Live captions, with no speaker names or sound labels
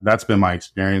That's been my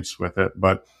experience with it.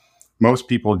 But most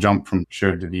people jump from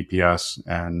shared to VPS,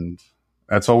 and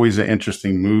that's always an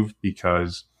interesting move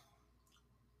because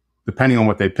depending on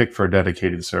what they pick for a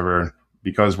dedicated server,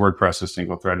 because WordPress is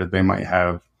single threaded, they might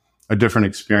have a different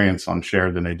experience on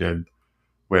shared than they did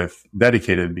with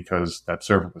dedicated because that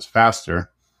server was faster,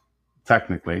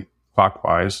 technically,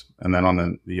 clockwise. And then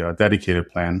on the dedicated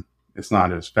plan, it's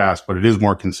not as fast, but it is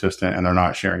more consistent and they're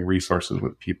not sharing resources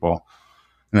with people.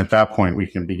 And at that point, we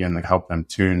can begin to help them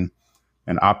tune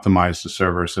and optimize the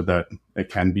server so that it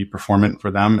can be performant for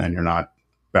them and you're not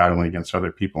battling against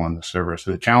other people on the server.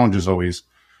 So the challenge is always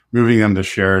moving them to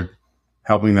shared,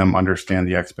 helping them understand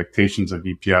the expectations of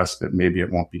VPS, that maybe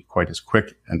it won't be quite as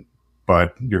quick,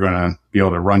 but you're going to be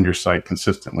able to run your site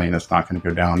consistently and it's not going to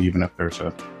go down even if there's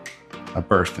a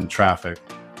burst in traffic.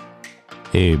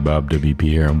 Hey, Bob WP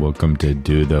here, and welcome to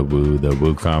Do the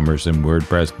WooCommerce and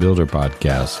WordPress Builder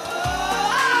Podcast.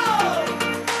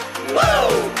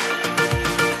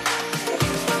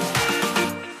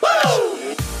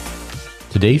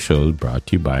 Today's show is brought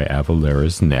to you by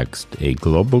Avalara Next, a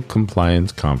global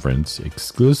compliance conference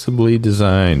exclusively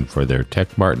designed for their tech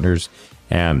partners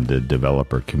and the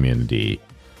developer community.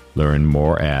 Learn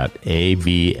more at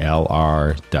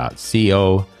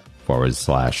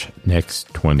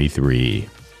avlr.co/next23.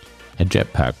 And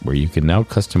Jetpack, where you can now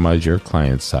customize your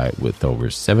client site with over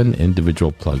 7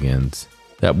 individual plugins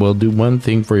that will do one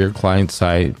thing for your client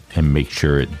site and make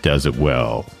sure it does it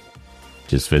well.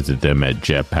 Just visit them at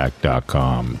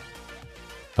jetpack.com.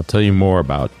 I'll tell you more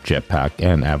about Jetpack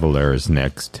and Avalara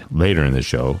Next later in the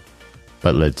show,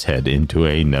 but let's head into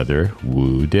another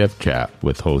Woo Dev Chat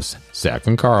with hosts Zach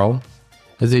and Carl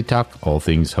as they talk all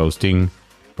things hosting,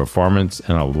 performance,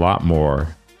 and a lot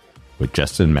more with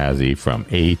Justin Mazzi from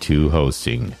A2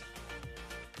 Hosting.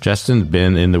 Justin's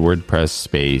been in the WordPress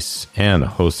space and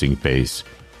hosting space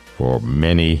for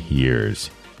many years,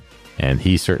 and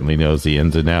he certainly knows the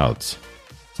ins and outs.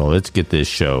 So let's get this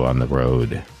show on the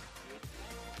road.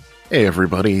 Hey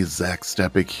everybody, Zach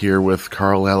Stepik here with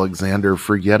Carl Alexander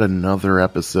for yet another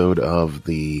episode of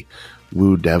the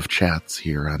Woo Dev Chats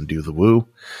here on Do the Woo.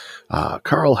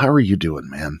 Carl, how are you doing,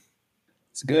 man?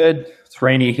 It's good. It's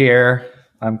rainy here.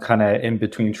 I'm kind of in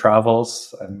between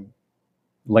travels. I'm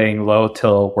laying low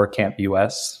till WordCamp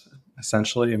US,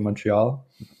 essentially, in Montreal.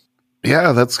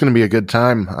 Yeah, that's going to be a good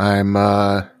time. I'm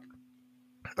at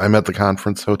the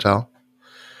conference hotel,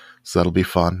 so that'll be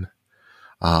fun.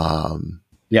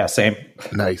 Yeah, same.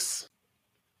 Nice.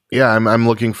 Yeah, I'm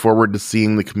looking forward to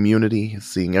seeing the community,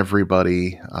 seeing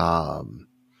everybody,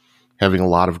 having a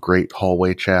lot of great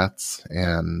hallway chats.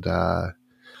 And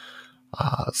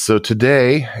so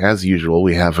today, as usual,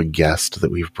 we have a guest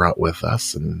that we've brought with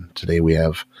us. And today we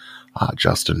have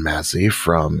Justin Mazzi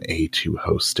from A2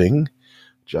 Hosting.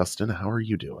 Justin, how are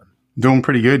you doing? Doing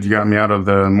pretty good. You got me out of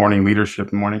the morning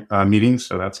leadership meetings,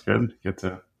 so that's good. Get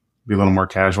to be a little more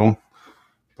casual.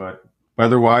 But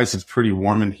weather-wise, it's pretty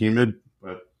warm and humid,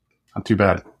 but not too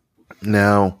bad.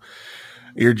 Now,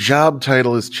 your job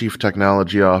title is Chief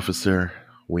Technology Officer.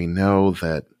 We know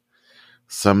that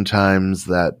sometimes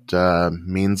that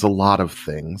means a lot of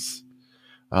things.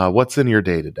 What's in your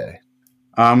day-to-day?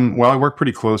 Well, I work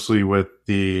pretty closely with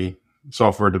the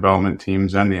software development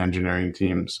teams and the engineering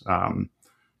teams. A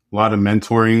lot of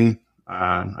mentoring.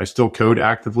 I still code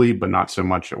actively, but not so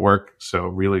much at work. So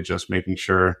really just making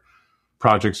sure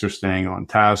projects are staying on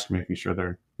task, making sure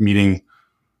they're meeting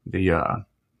the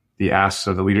asks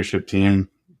of the leadership team.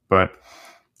 But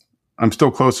I'm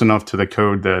still close enough to the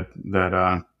code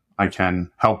that I can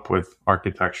help with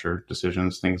architecture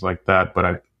decisions, things like that. But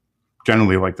I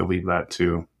generally like to leave that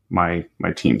to my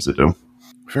teams to do.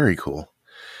 Very cool.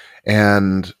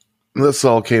 And this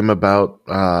all came about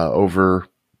over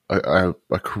a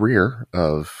career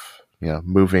of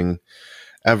moving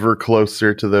ever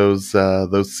closer to those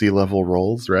C-level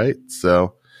roles, right?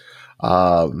 So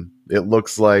it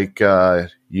looks like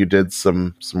you did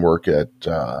some work at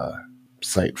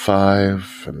Site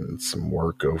 5 and some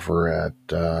work over at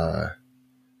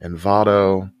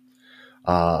Envato.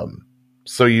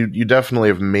 So you definitely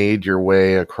have made your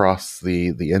way across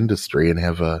the industry and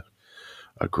have a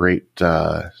great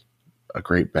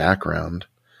background.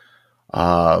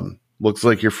 Looks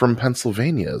like you're from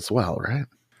Pennsylvania as well, right?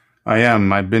 I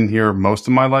am. I've been here most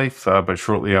of my life, but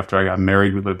shortly after I got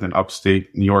married, we lived in upstate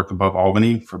New York above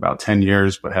Albany for about 10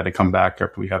 years, but had to come back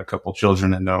after we had a couple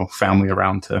children and no family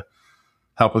around to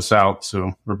help us out.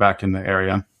 So we're back in the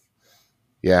area.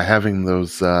 Yeah, having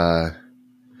those that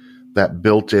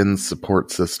built-in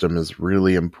support system is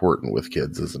really important with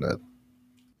kids, isn't it?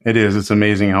 It is. It's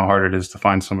amazing how hard it is to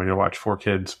find somebody to watch 4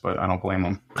 kids, but I don't blame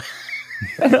them.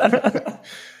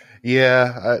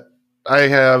 Yeah, I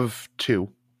have two.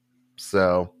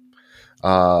 So,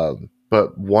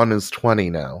 but one is 20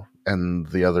 now, and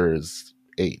the other is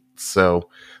 8. So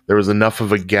there was enough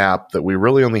of a gap that we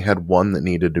really only had one that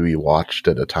needed to be watched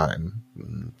at a time.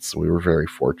 So we were very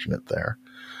fortunate there.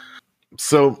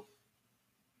 So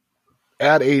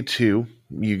at A2,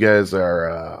 you guys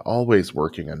are always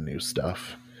working on new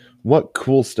stuff. What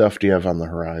cool stuff do you have on the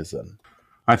horizon?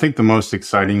 I think the most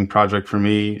exciting project for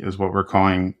me is what we're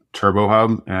calling Turbo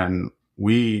Hub, and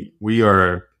we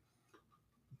are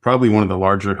probably one of the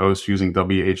larger hosts using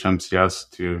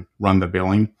WHMCS to run the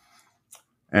billing.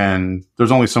 And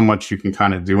there's only so much you can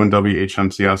kind of do in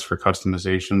WHMCS for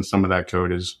customization. Some of that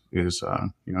code is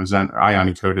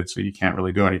Ioni coded, so you can't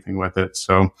really do anything with it.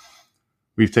 So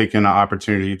we've taken an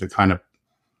opportunity to kind of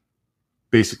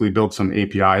basically build some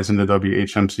APIs into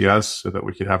WHMCS so that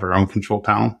we could have our own control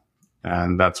panel.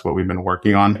 And that's what we've been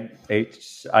working on.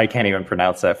 I can't even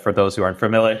pronounce that for those who aren't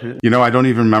familiar. I don't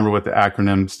even remember what the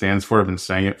acronym stands for. I've been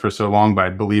saying it for so long, but I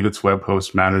believe it's Web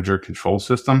Host Manager Control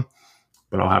System.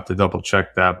 But I'll have to double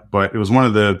check that. But it was one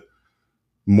of the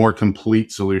more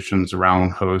complete solutions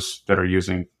around hosts that are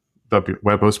using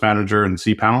Web Host Manager and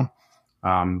cPanel.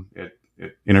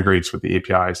 It integrates with the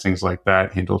APIs, things like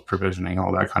that, handles provisioning,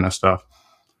 all that kind of stuff.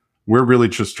 We're really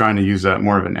just trying to use that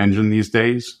more of an engine these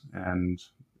days and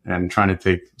trying to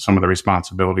take some of the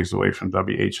responsibilities away from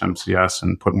WHMCS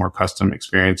and put more custom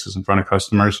experiences in front of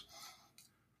customers.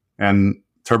 And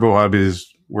Turbo Hub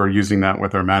we're using that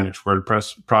with our managed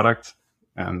WordPress product.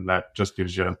 And that just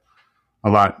gives you a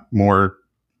lot more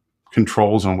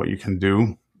controls on what you can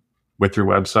do with your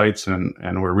websites.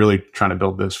 And we're really trying to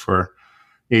build this for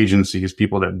agencies,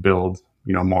 people that build,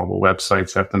 multiple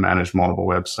websites, have to manage multiple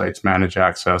websites, manage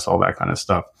access, all that kind of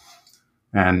stuff.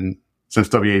 And since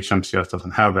WHMCS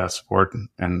doesn't have that support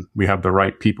and we have the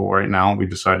right people right now, we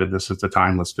decided this is the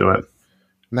time. Let's do it.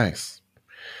 Nice.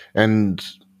 And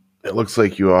it looks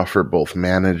like you offer both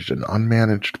managed and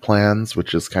unmanaged plans,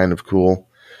 which is kind of cool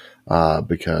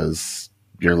because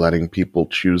you're letting people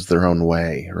choose their own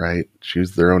way, right?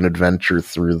 Choose their own adventure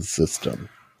through the system.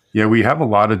 Yeah, we have a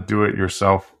lot of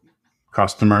do-it-yourself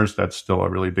customers. That's still a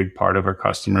really big part of our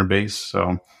customer base.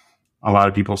 So a lot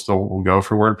of people still will go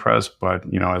for WordPress, but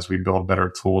as we build better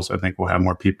tools, I think we'll have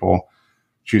more people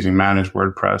choosing managed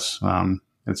WordPress.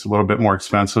 It's a little bit more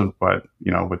expensive, but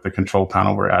with the control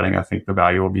panel we're adding, I think the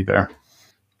value will be there.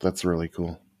 That's really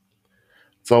cool.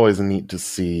 It's always neat to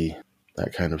see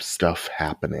that kind of stuff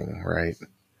happening, right?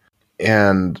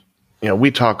 And we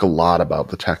talk a lot about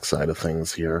the tech side of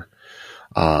things here,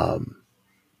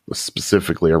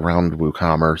 specifically around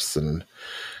WooCommerce and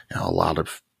a lot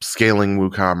of scaling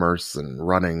WooCommerce and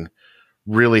running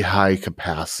really high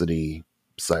capacity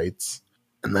sites.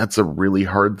 And that's a really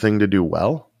hard thing to do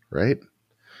well, right?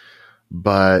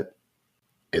 But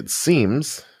it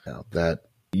seems that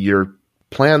your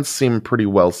plans seem pretty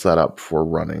well set up for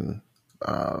running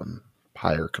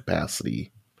higher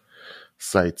capacity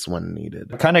sites when needed.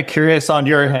 I'm kind of curious on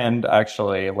your end,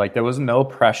 actually. Like, there was no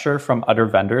pressure from other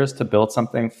vendors to build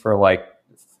something for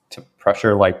to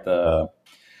pressure the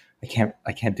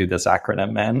I can't do this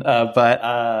acronym, man. But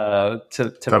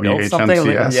to build something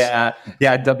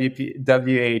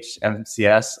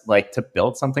WHMCS, to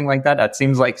build something like that, that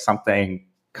seems like something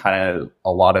kind of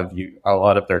a lot of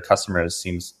their customers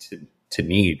seems to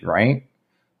need, right?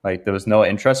 Like, there was no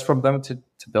interest from them to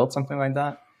build something like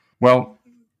that. Well,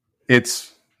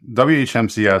 it's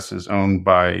WHMCS is owned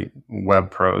by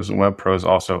WebPros, and WebPros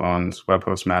also owns Web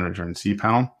Host Manager and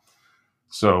cPanel.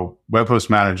 So Web Host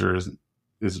Manager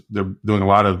they're doing a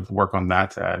lot of work on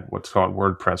that to add what's called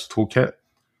WordPress Toolkit.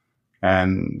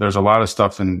 And there's a lot of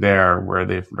stuff in there where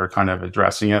they're kind of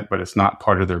addressing it, but it's not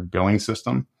part of their billing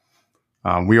system.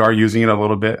 We are using it a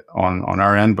little bit on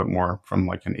our end, but more from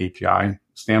an API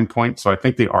standpoint. So I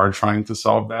think they are trying to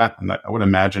solve that. And I would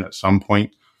imagine at some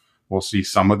point we'll see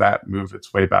some of that move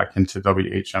its way back into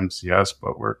WHMCS,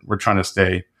 but we're trying to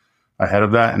stay ahead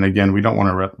of that. And again, we don't want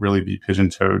to really be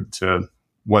pigeon-toed to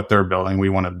what they're building. We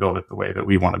want to build it the way that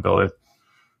we want to build it.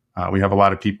 We have a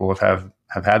lot of people have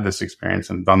had this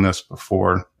experience and done this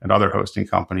before at other hosting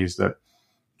companies that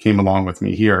came along with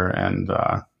me here. And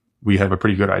we have a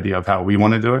pretty good idea of how we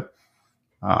want to do it.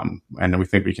 And we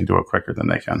think we can do it quicker than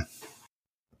they can.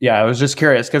 Yeah, I was just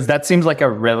curious because that seems like a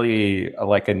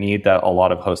need that a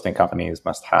lot of hosting companies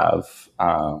must have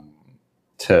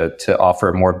to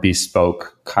offer more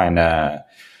bespoke kind of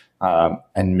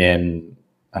admin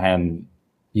and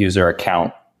user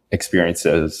account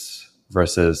experiences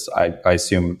versus I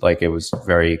assume it was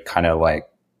very kind of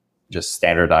just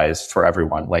standardized for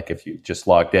everyone. Like if you just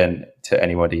logged in to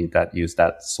anybody that used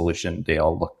that solution, they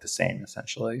all look the same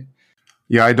essentially.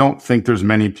 Yeah, I don't think there's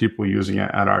many people using it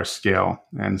at our scale,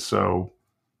 and so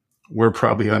we're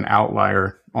probably an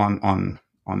outlier on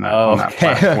that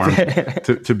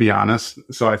platform, to be honest.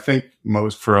 So I think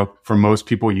for most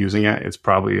people using it, it's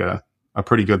probably a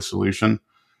pretty good solution.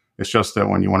 It's just that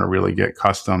when you want to really get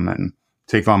custom and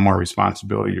take on more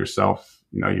responsibility yourself,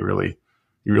 you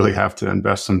really have to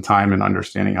invest some time in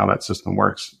understanding how that system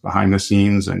works behind the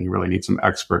scenes, and you really need some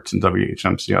experts in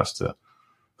WHMCS to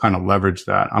kind of leverage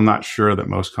that. I'm not sure that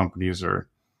most companies are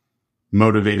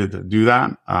motivated to do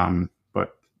that,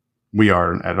 but we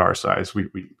are at our size. We've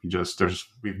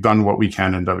done what we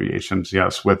can in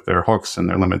WHMCS with their hooks and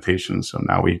their limitations. So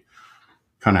now we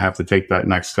kind of have to take that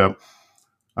next step.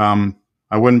 I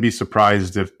wouldn't be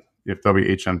surprised if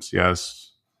WHMCS,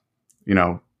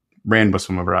 ran with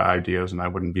some of our ideas, and I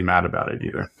wouldn't be mad about it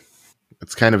either.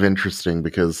 It's kind of interesting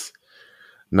because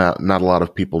not a lot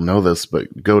of people know this,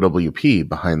 but GoWP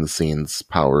behind the scenes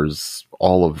powers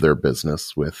all of their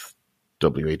business with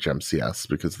WHMCS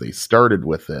because they started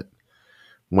with it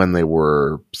when they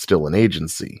were still an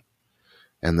agency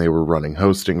and they were running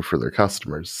hosting for their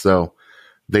customers. So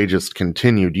they just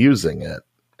continued using it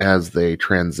as they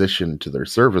transitioned to their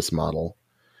service model,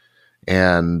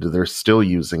 and they're still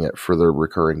using it for their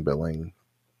recurring billing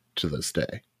to this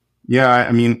day. Yeah,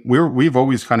 I mean, we've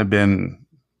always kind of been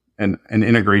an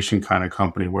integration kind of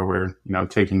company where we're,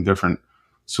 taking different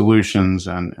solutions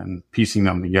and piecing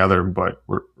them together, but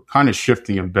we're kind of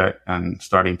shifting a bit and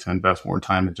starting to invest more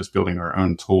time in just building our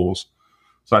own tools.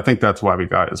 So I think that's why we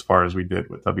got as far as we did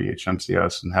with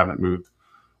WHMCS and haven't moved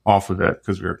off of it,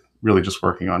 because we're really just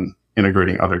working on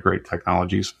integrating other great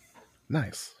technologies.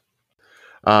 Nice.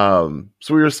 So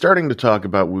we were starting to talk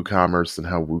about WooCommerce and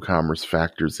how WooCommerce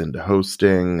factors into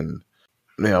hosting and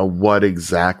what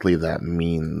exactly that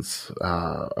means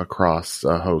across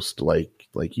a host like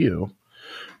you,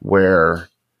 where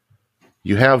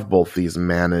you have both these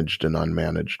managed and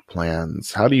unmanaged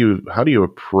plans. How do you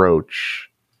approach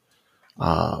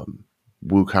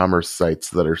WooCommerce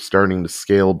sites that are starting to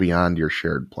scale beyond your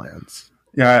shared plans?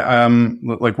 Yeah,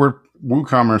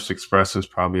 WooCommerce Express is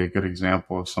probably a good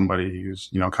example of somebody who's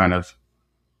kind of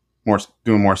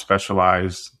doing more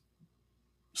specialized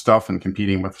stuff and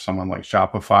competing with someone like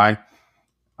Shopify,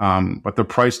 but they're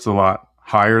priced a lot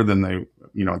higher than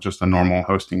just a normal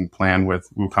hosting plan with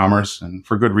WooCommerce, and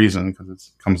for good reason, because it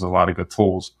comes with a lot of good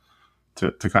tools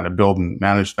to kind of build and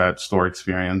manage that store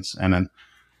experience. And then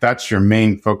that's your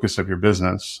main focus of your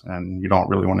business, and you don't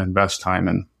really want to invest time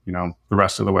in, the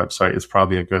rest of the website is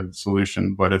probably a good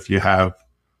solution. But if you have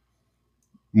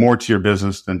more to your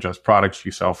business than just products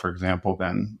you sell, for example,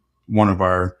 then one of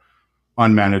our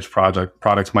unmanaged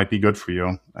products might be good for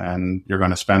you, and you're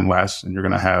going to spend less and you're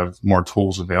going to have more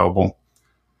tools available.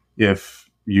 If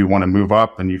you want to move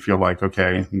up and you feel like,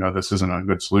 okay, this isn't a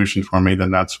good solution for me,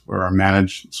 then that's where our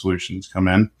managed solutions come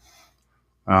in.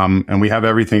 And we have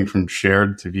everything from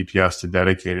shared to VPS to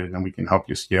dedicated, and we can help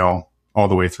you scale all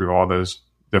the way through all those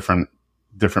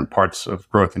different parts of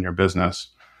growth in your business.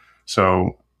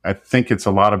 So I think it's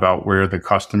a lot about where the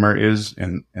customer is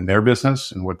in their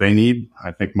business and what they need.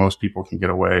 I think most people can get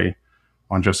away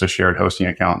on just a shared hosting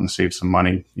account and save some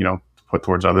money, to put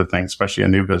towards other things, especially a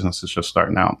new business that's just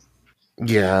starting out.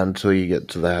 Yeah, until you get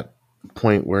to that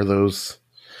point where those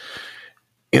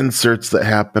inserts that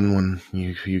happen when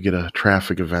you get a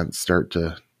traffic event start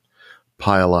to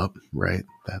pile up, right?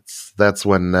 That's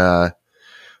when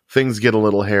things get a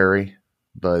little hairy.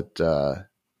 But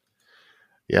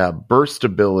yeah,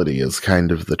 burstability is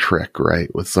kind of the trick,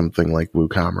 right, with something like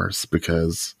WooCommerce,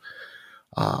 because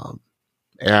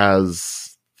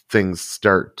as things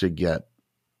start to get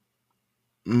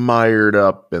mired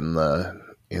up in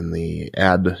the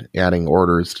adding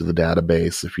orders to the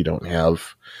database, if you don't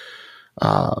have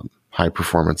high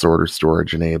performance order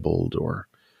storage enabled, or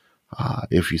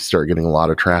if you start getting a lot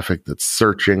of traffic that's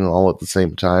searching all at the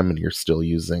same time and you're still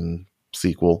using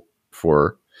SQL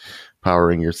for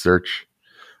powering your search,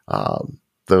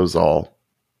 those all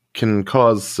can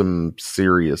cause some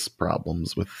serious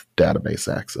problems with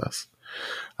database access.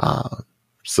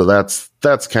 So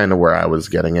that's kind of where I was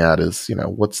getting at is,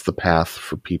 what's the path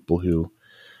for people who,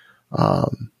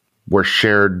 where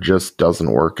shared just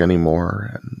doesn't work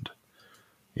anymore, and,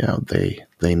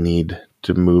 they need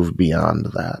to move beyond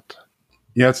that.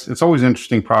 Yeah, it's always an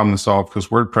interesting problem to solve, because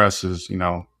WordPress is,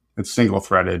 it's single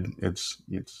threaded. It's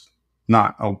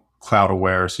not cloud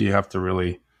aware. So you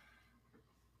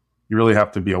really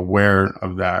have to be aware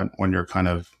of that when you're kind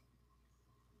of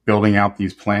building out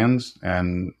these plans.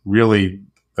 And really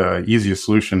the easiest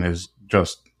solution is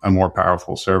just a more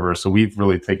powerful server. So we've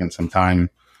really taken some time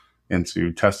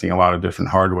into testing a lot of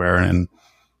different hardware, and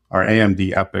our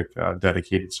AMD EPYC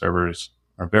dedicated servers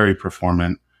are very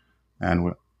performant.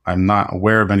 And I'm not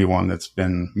aware of anyone that's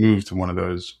been moved to one of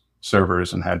those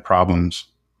servers and had problems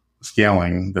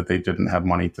scaling that they didn't have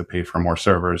money to pay for more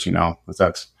servers, because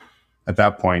that's at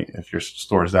that point, if your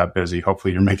store is that busy,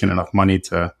 hopefully you're making enough money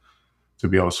to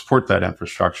be able to support that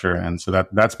infrastructure. And so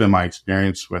that's been my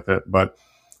experience with it. But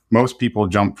most people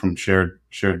jump from shared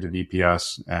to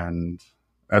VPS, and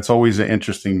that's always an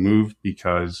interesting move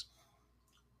because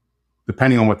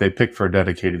depending on what they pick for a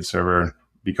dedicated server,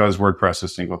 because WordPress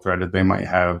is single threaded, they might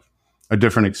have a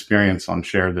different experience on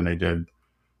shared than they did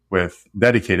with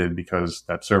dedicated because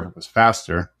that server was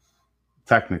faster,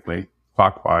 technically,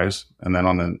 clockwise. And then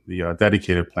on the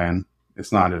dedicated plan,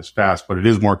 it's not as fast, but it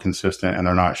is more consistent and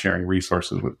they're not sharing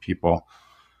resources with people.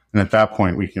 And at that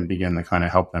point, we can begin to kind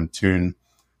of help them tune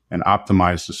and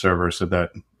optimize the server so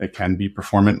that it can be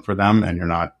performant for them and you're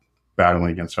not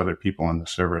battling against other people on the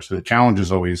server. So the challenge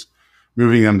is always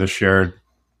moving them to shared,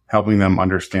 helping them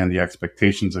understand the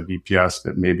expectations of VPS,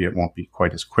 that maybe it won't be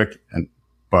quite as quick,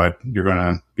 but you're going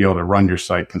to be able to run your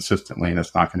site consistently and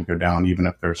it's not going to go down even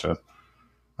if there's a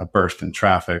burst in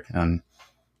traffic. And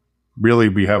really,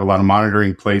 we have a lot of monitoring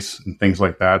in place and things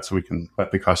like that, so we can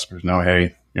let the customers know,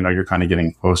 hey, you're kind of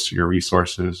getting close to your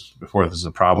resources. Before this is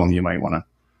a problem, you might want to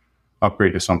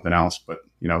upgrade to something else. But,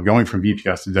 going from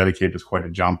VPS to dedicated is quite a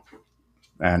jump.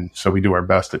 And so we do our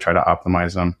best to try to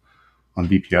optimize them on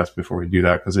VPS before we do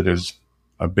that, because it is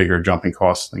a bigger jumping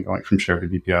cost than going from shared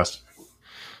to VPS.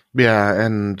 Yeah,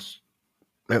 and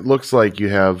it looks like you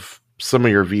have some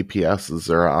of your VPSs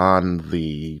are on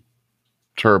the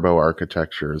Turbo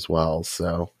architecture as well.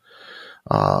 So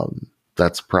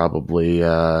that's probably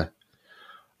a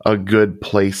good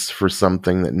place for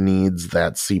something that needs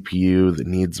that CPU, that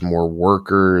needs more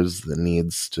workers, that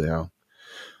needs to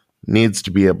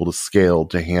be able to scale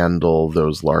to handle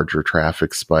those larger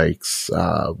traffic spikes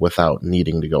without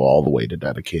needing to go all the way to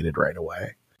dedicated right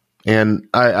away. And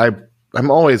I'm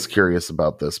always curious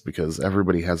about this because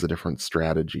everybody has a different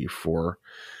strategy for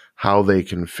how they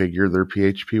configure their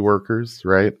PHP workers,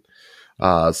 right?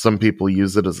 Some people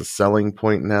use it as a selling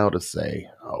point now to say,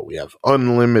 oh, we have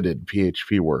unlimited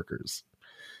PHP workers.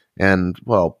 And,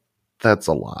 well, that's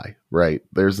a lie, right?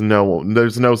 There's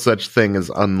no such thing as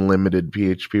unlimited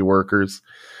PHP workers.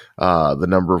 The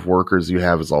number of workers you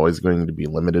have is always going to be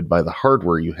limited by the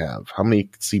hardware you have, how many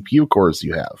CPU cores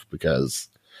you have, because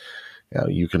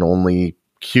you can only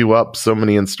queue up so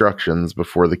many instructions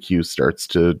before the queue starts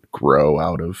to grow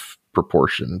out of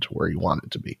proportion to where you want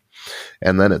it to be.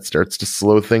 And then it starts to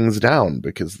slow things down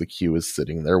because the queue is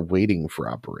sitting there waiting for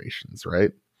operations,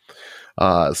 right?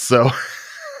 So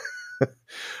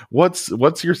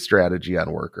what's your strategy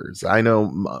on workers? I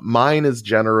know mine is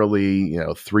generally,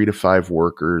 3 to 5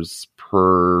 workers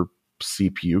per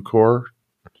CPU core,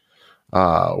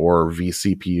 or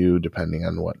vCPU, depending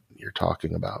on what you're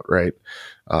talking about, right?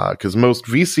 Because most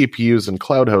vCPUs and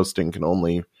cloud hosting can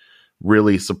only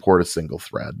really support a single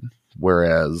thread,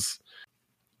 whereas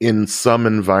in some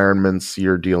environments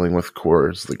you're dealing with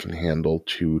cores that can handle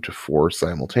 2 to 4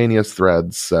 simultaneous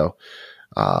threads. So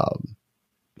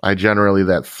I generally,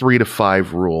 that 3 to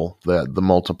 5 rule, that the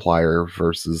multiplier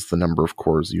versus the number of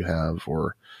cores you have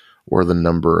or the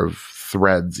number of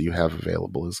threads you have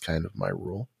available, is kind of my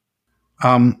rule.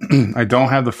 I don't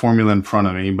have the formula in front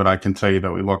of me, but I can tell you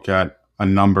that we look at a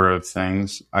number of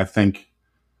things. I think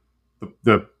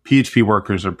the PHP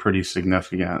workers are pretty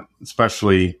significant,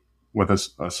 especially with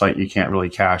a site you can't really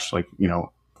cache, like,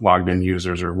 logged in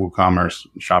users or WooCommerce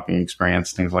shopping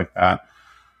experience, things like that.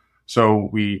 So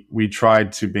we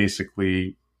tried to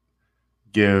basically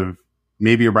give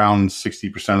maybe around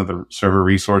 60% of the server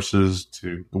resources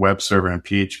to the web server and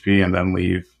PHP, and then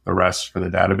leave the rest for the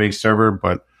database server.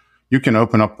 But you can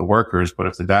open up the workers, but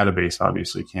if the database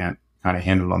obviously can't kind of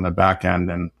handle it on the back end,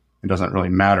 then it doesn't really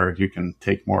matter if you can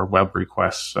take more web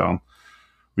requests. So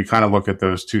we kind of look at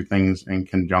those two things in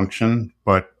conjunction,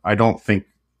 but I don't think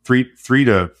three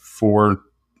to 4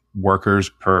 workers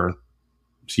per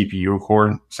CPU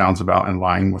core sounds about in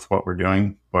line with what we're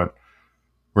doing. But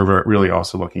we're really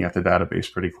also looking at the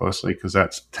database pretty closely, because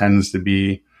that tends to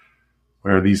be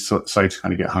where these sites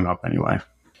kind of get hung up anyway.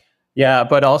 Yeah,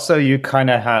 but also you kind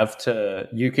of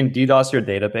you can DDoS your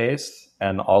database,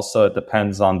 and also it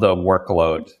depends on the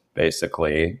workload,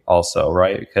 basically, also,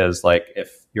 right? Because like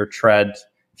if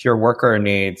your worker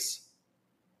needs,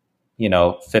 50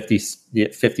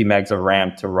 megs of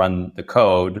RAM to run the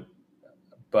code,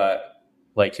 but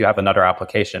like you have another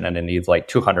application and it needs like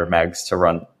 200 megs to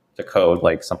run the code,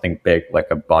 like something big, like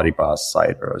a Body Boss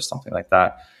site or something like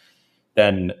that,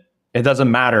 then it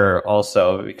doesn't matter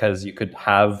also, because you could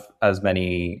have as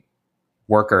many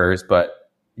workers, but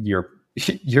your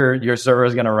server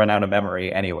is going to run out of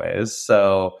memory anyways.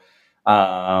 So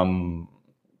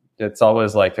it's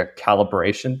always like a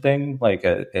calibration thing. Like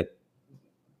it's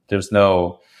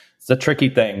a tricky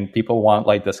thing. People want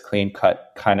like this clean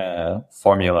cut kind of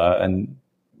formula, and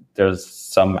there's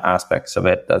some aspects of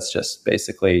it that's just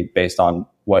basically based on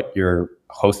what you're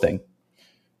hosting.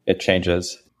 It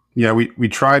changes. Yeah, we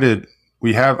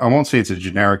have, I won't say it's a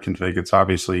generic config. It's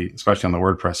obviously, especially on the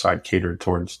WordPress side, catered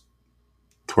towards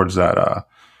that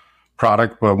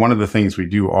product. But one of the things we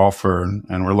do offer,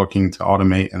 and we're looking to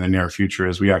automate in the near future,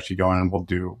 is we actually go in and we'll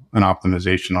do an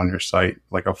optimization on your site,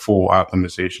 like a full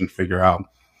optimization, figure out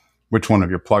which one of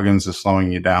your plugins is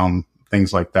slowing you down,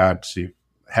 things like that. See if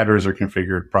headers are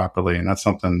configured properly. And that's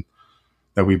something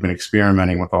that we've been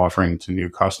experimenting with offering to new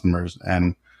customers.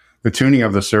 And the tuning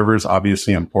of the server is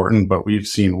obviously important, but we've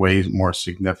seen way more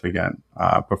significant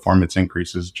performance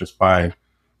increases just by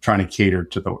trying to cater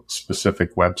to the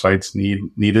specific websites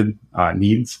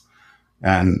needs.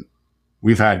 And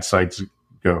we've had sites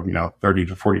go, 30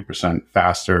 to 40%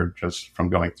 faster just from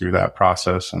going through that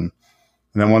process. And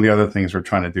then one of the other things we're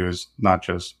trying to do is not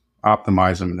just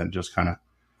optimize them and then just kind of,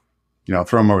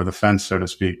 throw them over the fence, so to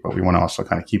speak, but we want to also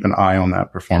kind of keep an eye on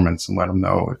that performance and let them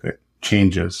know if it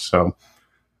changes. So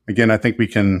again, I think we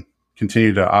can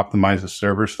continue to optimize the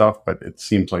server stuff, but it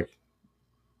seems like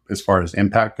as far as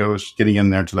impact goes, getting in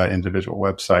there to that individual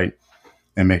website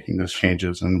and making those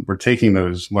changes. And we're taking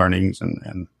those learnings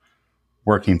and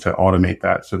working to automate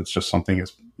that. So it's just something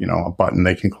as, a button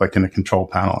they can click in a control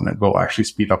panel and it will actually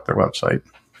speed up their website.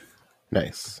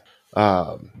 Nice.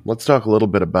 Let's talk a little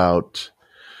bit about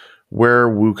where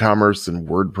WooCommerce and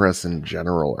WordPress in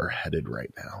general are headed right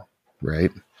now,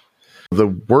 right? The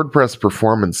WordPress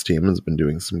performance team has been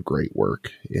doing some great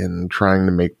work in trying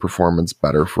to make performance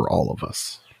better for all of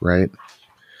us, right?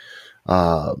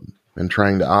 And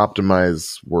trying to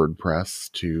optimize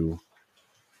WordPress to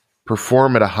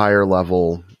perform at a higher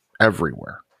level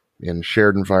everywhere, in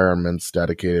shared environments,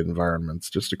 dedicated environments,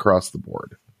 just across the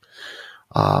board.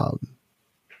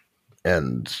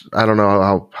 And I don't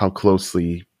know how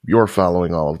closely you're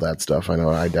following all of that stuff. I know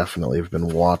I definitely have been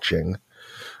watching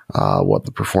what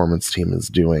the performance team is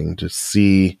doing to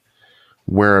see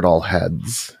where it all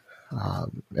heads.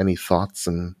 Any thoughts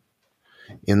and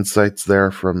insights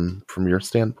there from your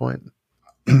standpoint?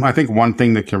 I think one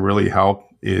thing that can really help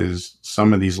is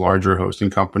some of these larger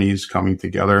hosting companies coming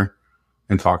together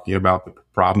and talking about the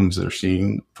problems they're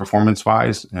seeing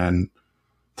performance-wise and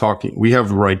talking. We have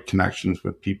the right connections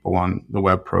with people on the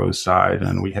Web Pros side,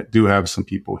 and we do have some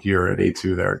people here at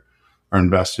A2 that are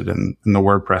invested in the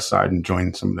WordPress side and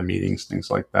join some of the meetings,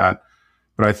 things like that.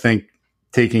 But I think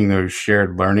taking those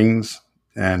shared learnings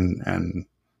and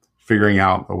figuring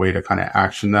out a way to kind of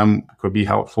action them could be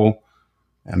helpful.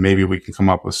 And maybe we can come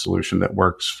up with a solution that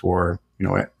works for,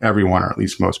 everyone, or at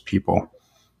least most people.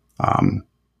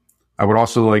 I would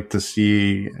also like to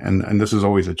see, and this is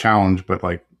always a challenge, but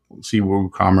see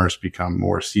WooCommerce become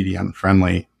more CDN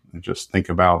friendly and just think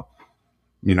about,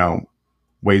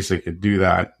 ways they could do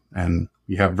that. And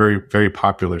we have very, very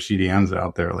popular CDNs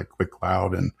out there like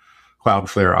QuickCloud and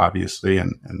Cloudflare, obviously.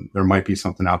 And there might be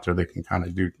something out there they can kind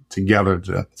of do together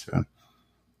to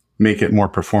make it more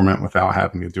performant without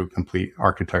having to do complete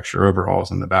architecture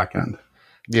overhauls in the back end.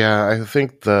 Yeah, I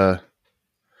think the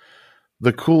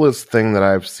coolest thing that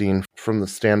I've seen from the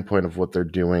standpoint of what they're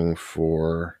doing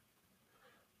for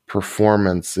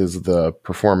performance is the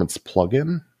performance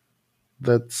plugin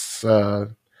that's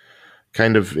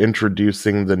kind of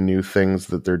introducing the new things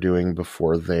that they're doing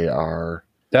before they are.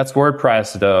 That's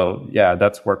WordPress, though. Yeah,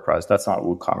 that's WordPress. That's not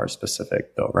WooCommerce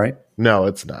specific, though, right? No,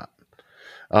 it's not.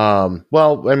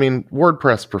 Well, I mean,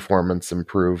 WordPress performance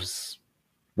improves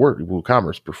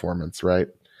WooCommerce performance, right?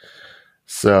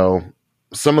 So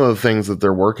some of the things that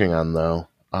they're working on, though,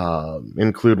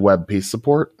 include WebP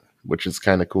support, which is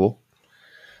kind of cool.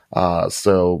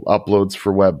 So uploads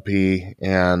for WebP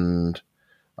and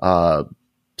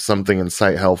something in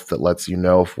Site Health that lets you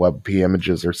know if WebP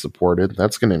images are supported.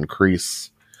 That's going to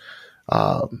increase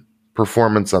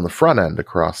performance on the front end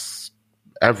across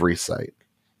every site,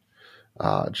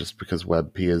 just because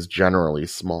WebP is generally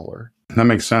smaller. That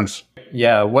makes sense.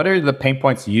 Yeah. What are the pain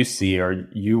points you see or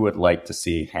you would like to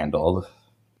see handled?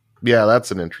 Yeah,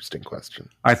 that's an interesting question.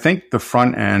 I think the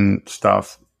front end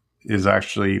stuff is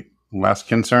actually less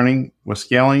concerning with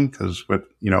scaling because with,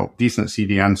 decent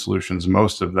CDN solutions,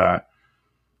 most of that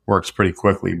works pretty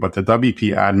quickly. But the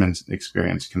WP admin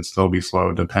experience can still be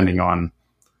slow depending on,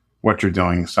 what you're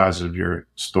doing, size of your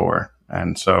store.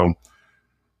 And so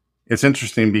it's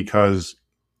interesting because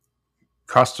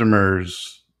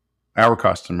our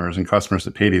customers and customers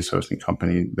that pay these hosting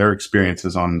company, their experience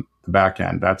is on the back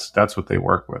end. That's what they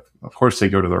work with. Of course, they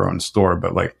go to their own store,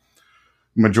 but like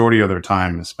majority of their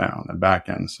time is spent on the back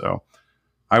end. So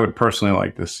I would personally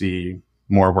like to see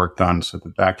more work done so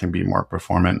that can be more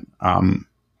performant.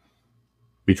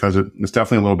 Because it's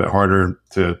definitely a little bit harder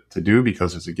to do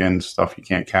because it's, again, stuff you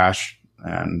can't cache.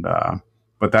 And,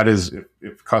 but that is,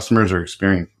 if customers are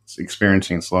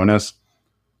experiencing slowness,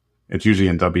 it's usually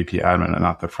in WP admin and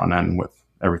not the front end with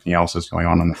everything else that's going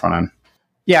on the front end.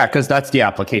 Yeah, because that's the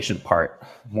application part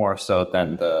more so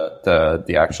than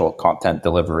the actual content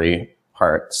delivery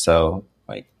part. So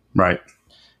like, right.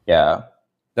 Yeah,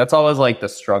 that's always like the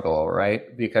struggle,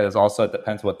 right? Because also it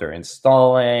depends what they're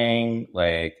installing.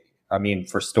 Like, I mean,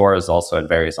 for stores also, it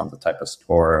varies on the type of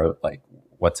store, like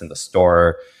what's in the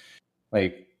store.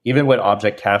 Like even with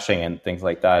object caching and things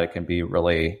like that, it can be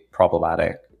really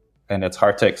problematic. And it's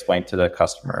hard to explain to the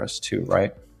customers too,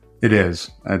 right? It is.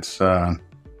 It's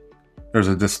there's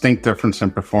a distinct difference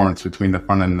in performance between the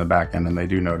front end and the back end, and they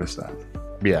do notice that.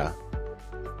 Yeah.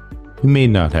 You may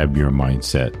not have your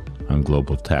mindset on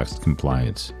global tax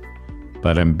compliance,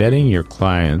 but I'm betting your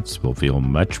clients will feel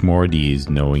much more at ease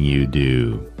knowing you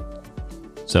do.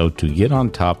 So to get on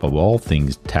top of all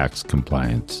things tax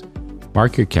compliance,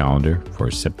 mark your calendar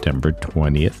for September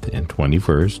 20th and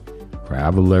 21st for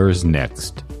Avalara's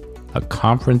Next, a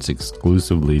conference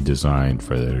exclusively designed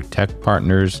for their tech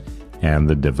partners and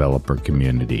the developer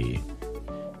community.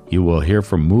 You will hear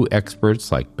from Moo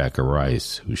experts like Becca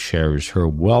Rice, who shares her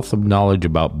wealth of knowledge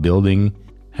about building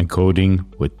and coding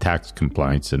with tax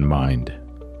compliance in mind.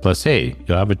 Plus, hey,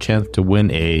 you'll have a chance to win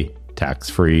a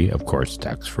tax-free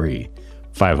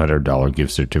 $500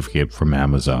 gift certificate from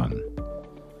Amazon.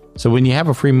 So when you have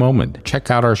a free moment, check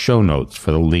out our show notes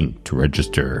for the link to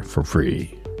register for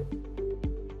free.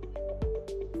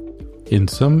 In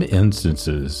some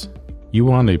instances, you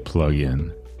want a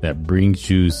plugin that brings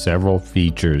you several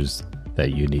features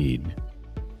that you need.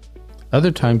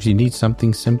 Other times you need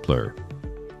something simpler.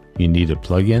 You need a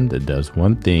plugin that does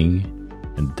one thing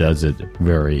and does it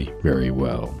very, very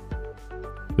well.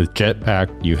 With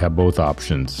Jetpack, you have both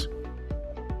options.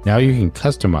 Now you can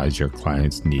customize your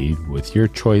client's need with your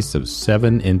choice of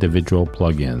 7 individual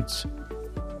plugins.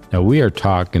 Now we are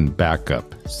talking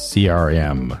backup,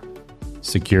 CRM,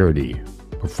 security,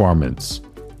 performance,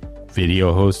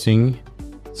 video hosting,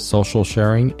 social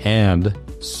sharing, and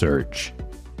search.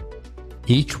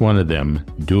 Each one of them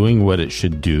doing what it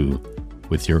should do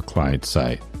with your client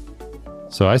site.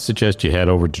 So I suggest you head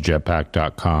over to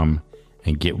jetpack.com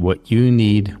and get what you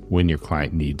need when your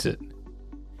client needs it.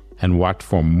 And watch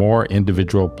for more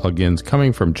individual plugins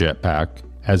coming from Jetpack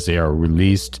as they are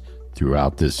released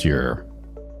throughout this year.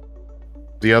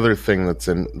 The other thing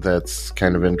that's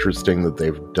kind of interesting that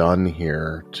they've done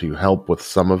here to help with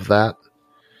some of that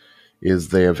is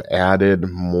they have added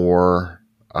more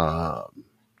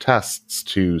tests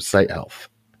to site health,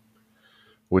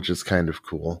 which is kind of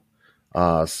cool.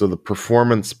 So the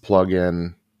performance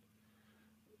plugin,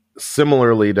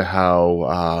 similarly to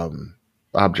how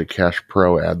Object Cache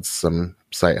Pro adds some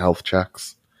site health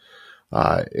checks,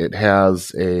 it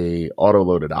has a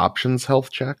auto-loaded options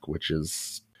health check, which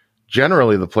is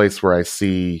generally the place where I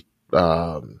see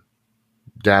databases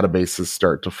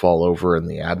start to fall over in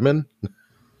the admin.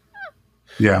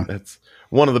 Yeah. That's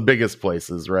one of the biggest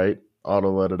places, right?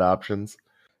 Auto-loaded options.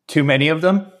 Too many of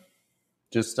them?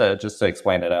 Just to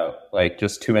explain it out. Like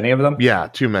just too many of them? Yeah,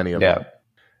 too many of them.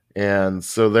 And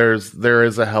so there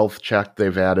is a health check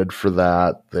they've added for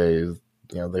that.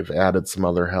 They've added some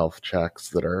other health checks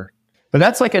that are. But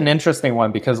that's like an interesting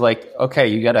one because like, okay,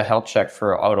 you get a health check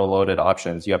for auto-loaded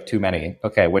options. You have too many.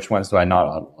 Okay, which ones do I not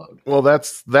auto-load? Well,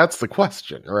 that's the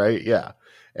question, right? Yeah,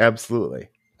 absolutely.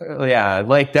 Yeah,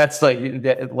 like that's like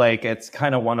it's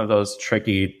kind of one of those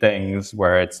tricky things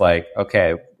where it's like,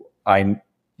 okay,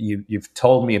 you've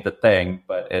told me the thing,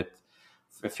 but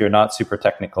if you're not super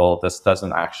technical, this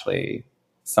doesn't actually,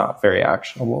 it's not very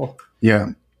actionable. Yeah.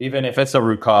 Even if it's a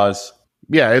root cause.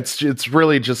 Yeah, it's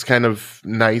really just kind of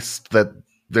nice that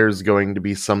there's going to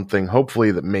be something,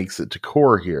 hopefully, that makes it to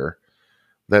core here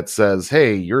that says,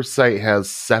 hey, your site has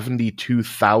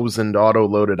 72,000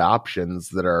 auto-loaded options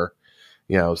that are,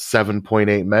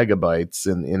 7.8 megabytes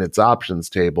in its options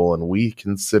table, and we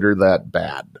consider that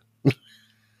bad.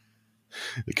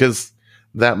 Because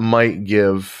that might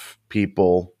give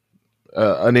people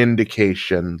an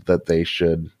indication that they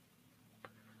should,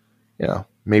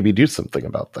 maybe do something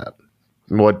about that.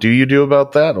 What do you do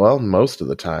about that? Well, most of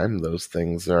the time, those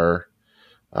things are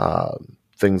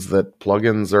things that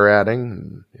plugins are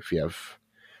adding. If you have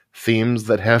themes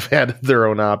that have added their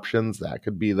own options, that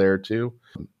could be there too.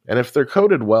 And if they're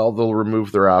coded well, they'll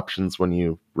remove their options when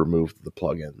you remove the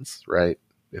plugins, right?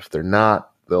 If they're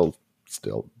not, they'll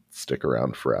still stick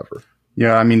around forever.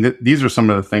 Yeah, I mean, these are some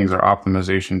of the things our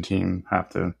optimization team have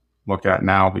to look at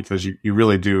now, because you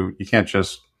really do, you can't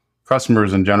just,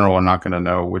 customers in general are not going to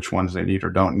know which ones they need or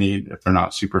don't need if they're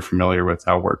not super familiar with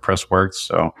how WordPress works.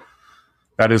 So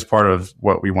that is part of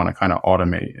what we want to kind of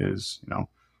automate is,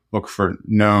 look for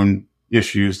known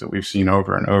issues that we've seen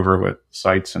over and over with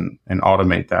sites and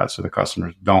automate that so the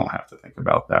customers don't have to think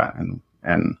about that.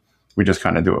 And we just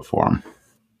kind of do it for them.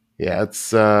 Yeah,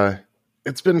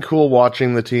 it's been cool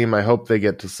watching the team. I hope they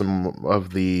get to some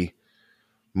of the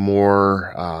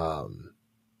more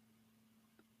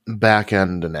back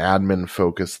end and admin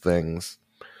focused things.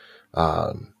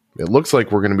 It looks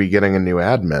like we're going to be getting a new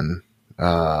admin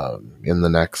in the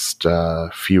next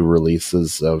few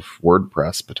releases of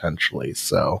WordPress potentially.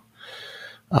 So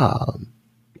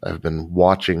I've been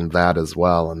watching that as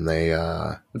well, and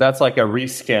that's like a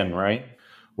reskin, right?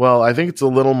 Well, I think it's a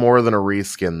little more than a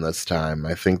reskin this time.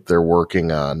 I think they're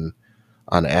working on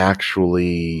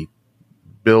actually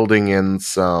building in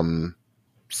some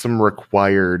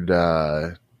required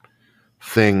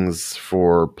things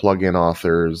for plugin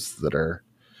authors that are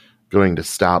going to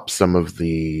stop some of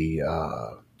the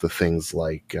things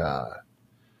like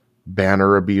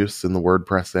banner abuse in the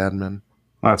WordPress admin.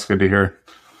 That's good to hear.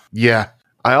 Yeah.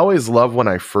 I always love when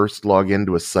I first log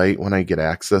into a site when I get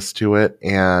access to it,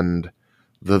 and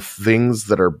the things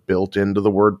that are built into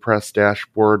the WordPress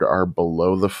dashboard are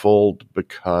below the fold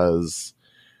because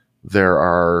there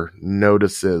are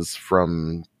notices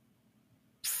from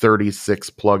 36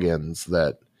 plugins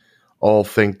that all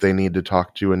think they need to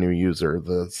talk to a new user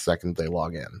the second they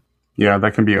log in. Yeah,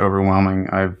 that can be overwhelming.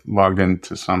 I've logged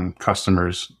into some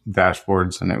customers'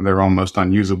 dashboards and they're almost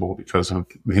unusable because of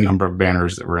the number of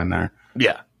banners that were in there.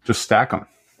 Yeah. Just stack them.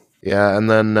 Yeah, and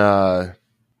then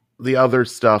the other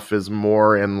stuff is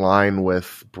more in line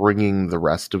with bringing the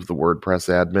rest of the WordPress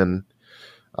admin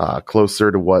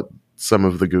closer to what some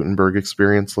of the Gutenberg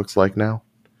experience looks like now.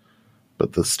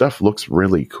 But the stuff looks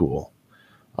really cool.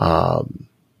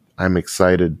 I'm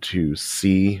excited to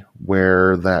see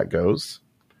where that goes.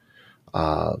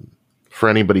 For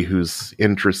anybody who's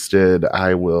interested,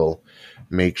 I will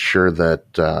make sure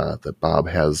that that Bob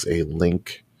has a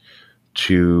link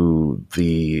to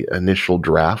the initial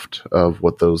draft of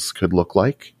what those could look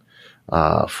like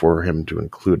for him to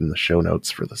include in the show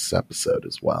notes for this episode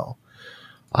as well.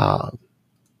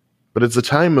 But it's a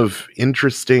time of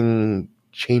interesting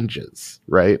changes,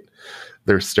 right?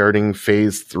 They're starting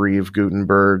phase 3 of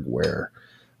Gutenberg, where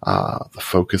the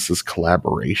focus is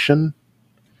collaboration,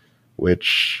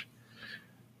 which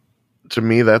to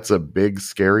me, that's a big,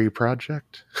 scary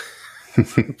project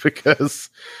because,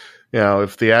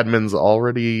 if the admin's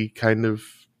already kind of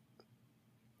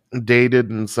dated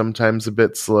and sometimes a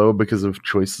bit slow because of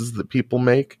choices that people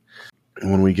make,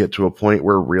 when we get to a point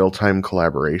where real-time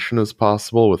collaboration is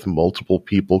possible with multiple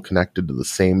people connected to the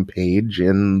same page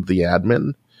in the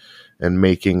admin and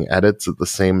making edits at the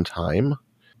same time,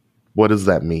 what does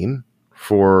that mean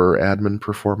for admin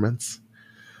performance?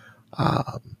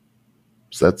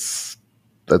 So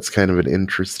that's kind of an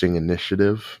interesting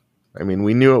initiative. I mean,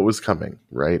 we knew it was coming,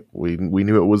 right? We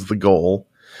knew it was the goal,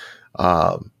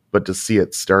 but to see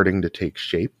it starting to take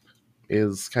shape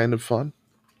is kind of fun.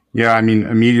 Yeah, I mean,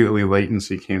 immediately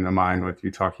latency came to mind with you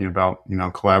talking about,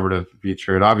 collaborative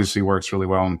feature. It obviously works really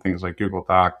well in things like Google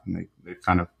Doc, and they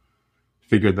kind of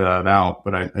figured that out.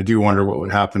 But I do wonder what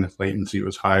would happen if latency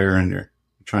was higher and you're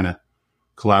trying to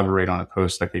collaborate on a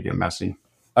post that could get messy.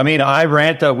 I mean,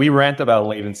 we rant about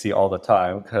latency all the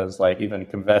time because, even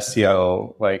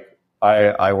Convestio,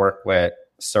 I work with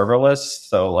serverless.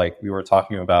 So, we were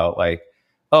talking about,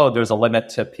 there's a limit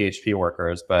to PHP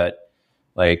workers, but,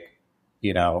 with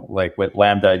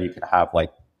Lambda, you can have,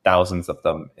 thousands of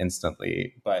them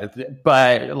instantly. But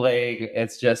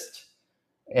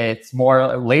it's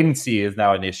more latency is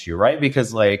now an issue, right?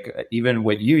 Because even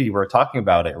with you were talking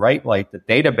about it, right? The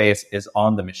database is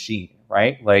on the machine,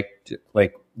 right?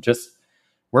 Just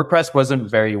WordPress wasn't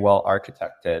very well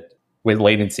architected with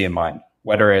latency in mind,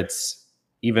 whether it's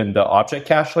even the object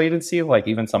cache latency,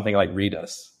 even something like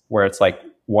Redis, where it's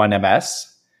 1 ms,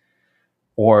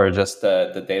 or just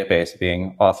the database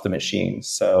being off the machine.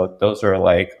 So those are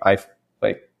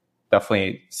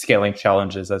definitely scaling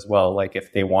challenges as well.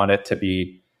 If they want it to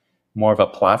be more of a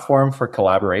platform for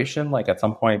collaboration, at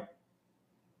some point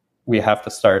we have to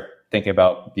start thinking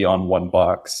about beyond one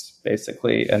box,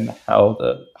 basically, and how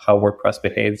WordPress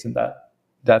behaves in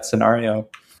that scenario.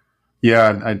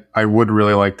 Yeah, I would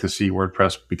really like to see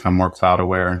WordPress become more cloud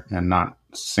aware and not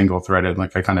single threaded,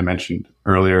 like I kind of mentioned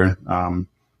earlier.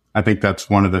 I think that's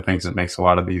one of the things that makes a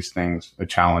lot of these things a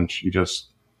challenge.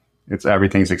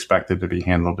 Everything's expected to be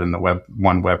handled in the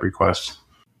one web request.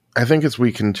 I think as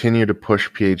we continue to push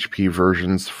PHP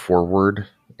versions forward,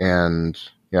 and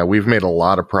yeah, we've made a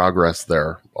lot of progress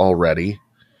there already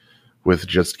with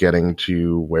just getting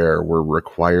to where we're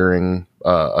requiring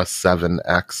a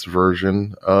 7x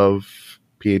version of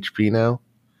PHP now.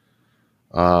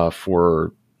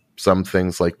 For some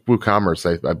things like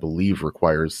WooCommerce, I believe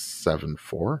requires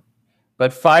 7.4.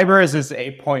 But Fibers is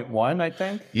 8.1, I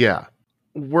think. Yeah.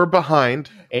 We're behind.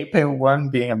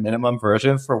 8.1 being a minimum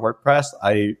version for WordPress,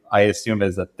 I assume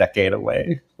is a decade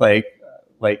away. Like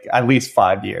at least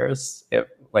 5 years.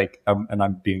 And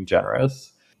I'm being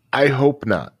generous. I hope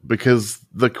not, because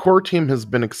the core team has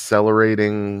been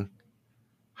accelerating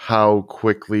how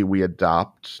quickly we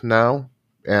adopt now.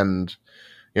 And,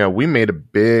 we made a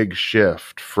big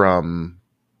shift from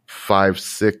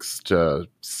 5.6 to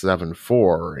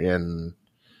 7.4 in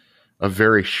a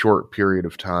very short period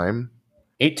of time.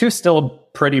 8.2 is still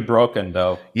pretty broken,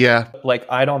 though. Yeah.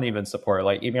 I don't even support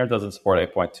it. Emir doesn't support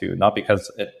 8.2, not because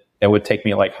it would take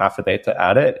me half a day to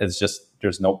add it. It's just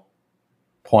there's no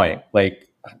point.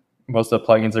 Most of the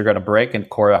plugins are going to break, and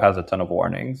Cora has a ton of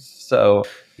warnings. So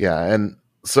yeah, and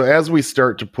so as we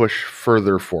start to push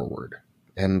further forward,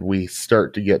 and we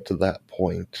start to get to that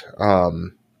point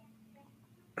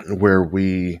where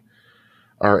we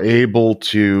are able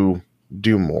to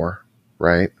do more,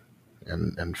 right?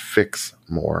 And fix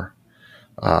more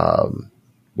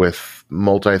with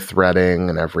multi-threading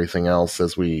and everything else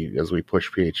as we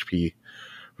push PHP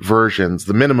versions,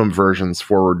 the minimum versions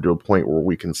forward to a point where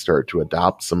we can start to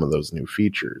adopt some of those new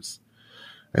features.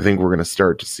 I think we're going to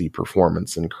start to see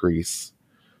performance increase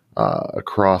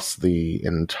across the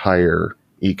entire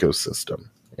ecosystem.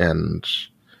 And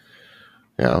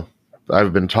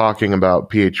I've been talking about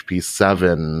PHP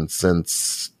 7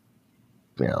 since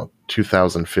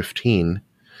 2015,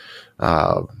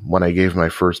 when I gave my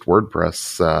first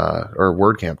WordPress or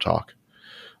WordCamp talk,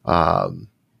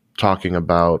 talking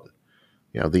about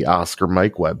the Oscar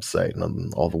Mike website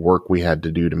and all the work we had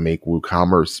to do to make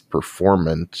WooCommerce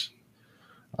performant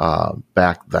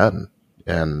back then,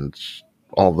 and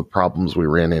all the problems we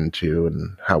ran into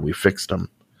and how we fixed them.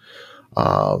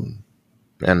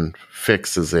 And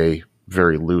fix is a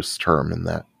very loose term in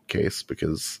that case,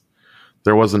 because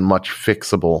there wasn't much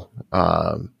fixable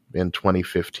in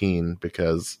 2015,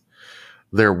 because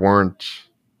there weren't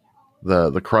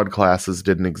the CRUD classes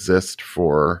didn't exist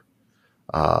for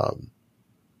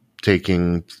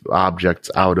taking objects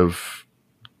out of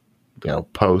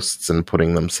posts and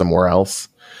putting them somewhere else.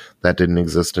 That didn't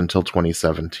exist until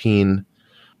 2017.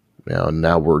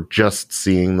 Now we're just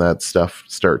seeing that stuff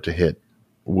start to hit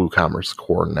WooCommerce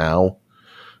core now,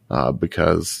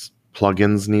 because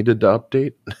plugins needed to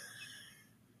update.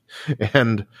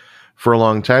 And for a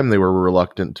long time, they were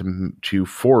reluctant to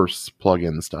force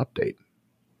plugins to update.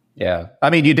 Yeah. I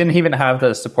mean, you didn't even have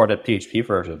the supported PHP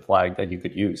version flag that you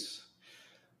could use,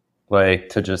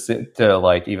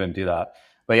 to even do that.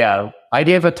 But yeah, I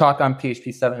gave a talk on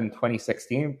PHP 7 in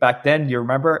 2016. Back then, you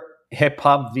remember Hip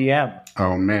Hop VM?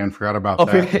 Oh man, forgot about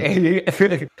that.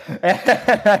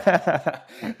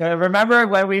 Remember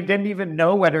when we didn't even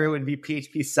know whether it would be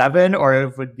PHP 7 or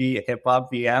it would be Hip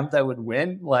Hop VM that would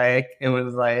win? It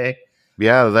was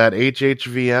yeah, that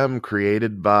HHVM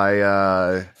created by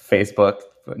Facebook,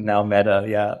 now Meta.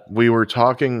 Yeah, we were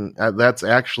talking. That's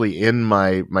actually in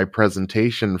my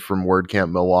presentation from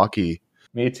WordCamp Milwaukee.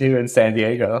 Me too, in San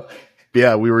Diego.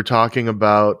 Yeah, we were talking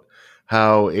about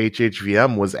how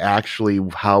HHVM was actually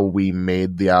how we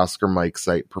made the Oscar Mike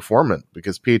site performant,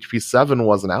 because PHP 7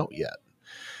 wasn't out yet.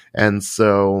 And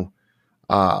so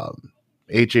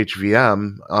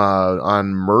HHVM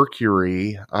on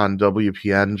Mercury on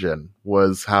WP Engine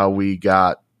was how we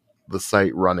got the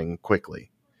site running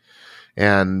quickly.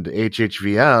 And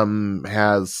HHVM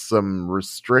has some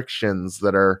restrictions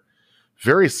that are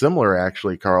very similar,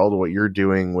 actually, Carl, to what you're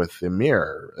doing with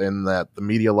Emir, in that the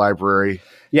media library.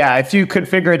 Yeah, if you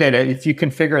configured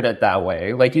it that way,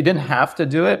 you didn't have to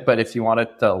do it, but if you wanted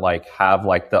to have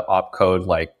the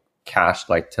opcode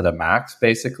cached to the max,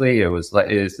 basically, it was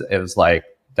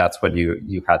that's what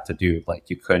you had to do.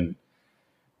 You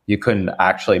couldn't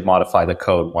actually modify the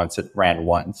code once it ran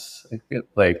once. You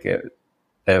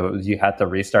had to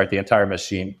restart the entire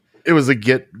machine. It was a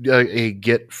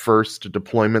git first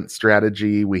deployment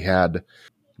strategy. We had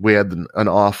an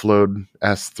offload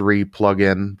S3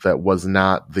 plugin that was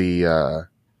not the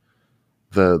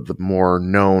more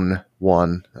known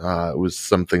one. It was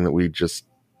something that we just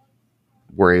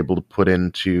were able to put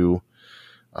into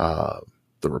the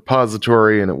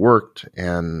repository, and it worked.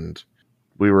 And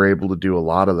we were able to do a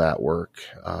lot of that work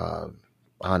on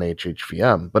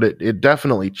HHVM. But it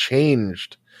definitely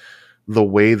changed the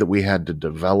way that we had to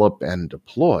develop and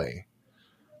deploy.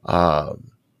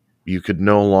 You could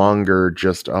no longer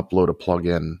just upload a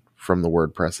plugin from the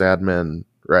WordPress admin,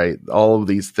 right? All of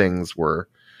these things were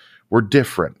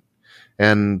different.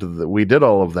 And we did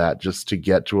all of that just to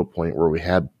get to a point where we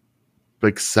had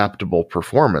acceptable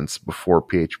performance before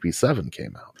PHP 7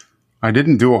 came out. I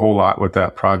didn't do a whole lot with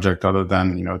that project other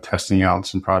than, testing out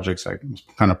some projects I was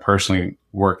kind of personally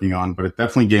working on, but it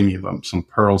definitely gave me some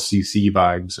Perl CC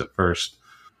vibes at first.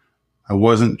 I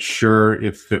wasn't sure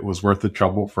if it was worth the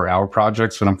trouble for our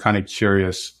projects, but I'm kind of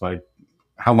curious, like,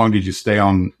 how long did you stay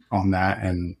on that?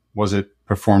 And was it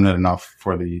performant enough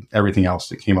for everything else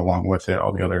that came along with it,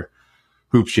 all the other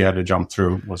hoops you had to jump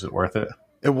through? Was it worth it?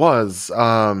 It was.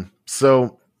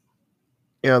 So,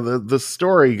 the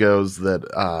story goes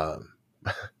that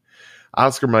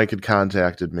Oscar Mike had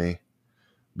contacted me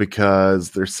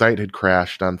because their site had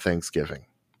crashed on Thanksgiving.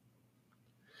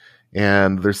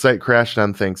 And their site crashed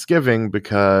on Thanksgiving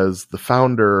because the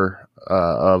founder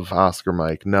of Oscar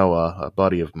Mike, Noah, a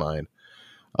buddy of mine,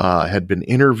 had been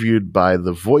interviewed by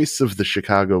the voice of the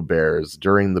Chicago Bears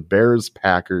during the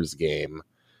Bears-Packers game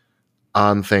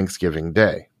on Thanksgiving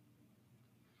Day.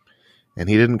 And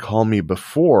he didn't call me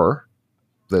before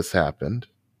this happened.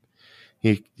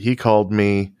 He called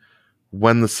me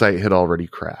when the site had already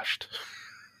crashed.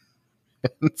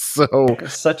 And so,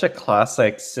 such a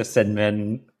classic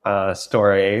sysadmin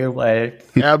story. Like,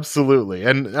 absolutely.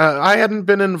 And I hadn't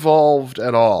been involved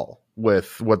at all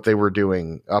with what they were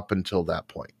doing up until that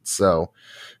point. So,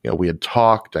 we had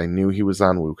talked. I knew he was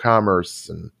on WooCommerce,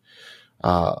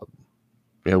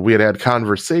 and we had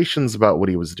conversations about what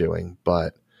he was doing,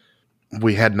 but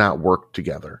we had not worked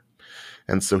together.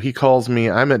 And so he calls me.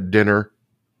 I'm at dinner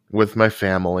with my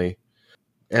family,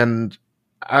 and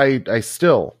I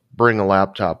still bring a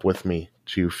laptop with me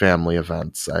to family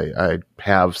events. I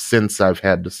have, since I've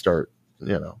had to start,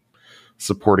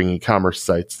 supporting e-commerce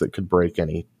sites that could break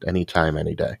any time,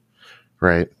 any day,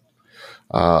 right?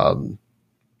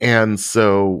 And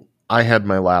so I had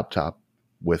my laptop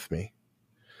with me.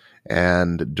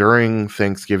 And during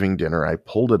Thanksgiving dinner, I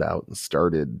pulled it out and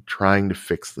started trying to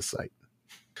fix the site.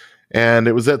 And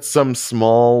it was at some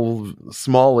smallish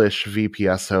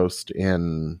VPS host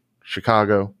in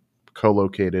Chicago,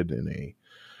 co-located in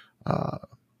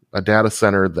a data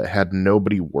center that had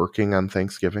nobody working on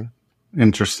Thanksgiving.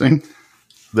 Interesting.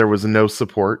 There was no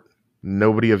support,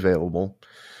 nobody available.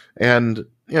 And,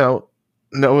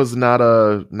 Noah's not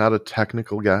a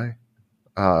technical guy.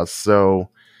 So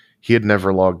he had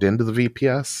never logged into the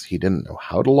VPS. He didn't know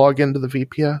how to log into the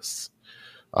VPS.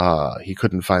 He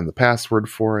couldn't find the password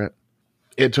for it.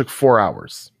 It took 4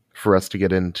 hours for us to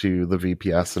get into the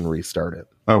VPS and restart it.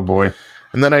 Oh, boy.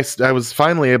 And then I was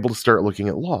finally able to start looking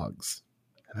at logs.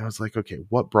 And I was like, okay,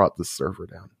 what brought this server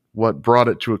down? What brought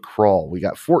it to a crawl? We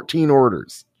got 14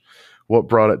 orders. What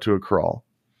brought it to a crawl?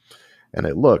 And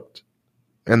I looked,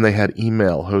 and they had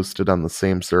email hosted on the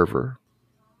same server.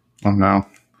 Oh, no.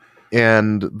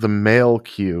 And the mail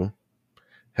queue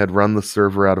had run the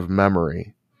server out of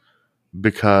memory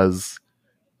because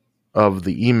of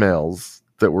the emails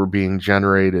that were being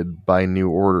generated by new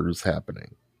orders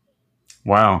happening.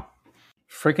 Wow.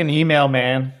 Freaking email,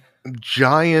 man.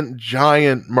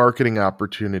 Giant marketing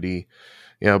opportunity.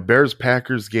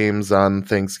 Bears-Packers games on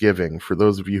Thanksgiving, for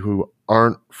those of you who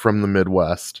aren't from the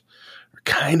Midwest, are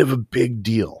kind of a big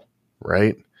deal,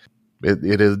 right?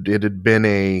 It had been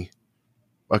a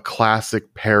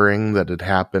classic pairing that had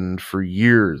happened for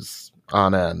years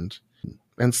on end,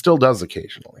 and still does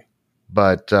occasionally.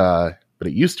 But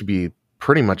it used to be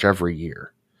pretty much every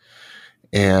year.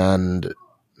 And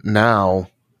now,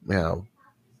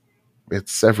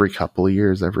 it's every couple of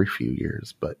years, every few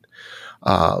years. But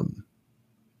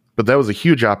that was a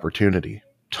huge opportunity.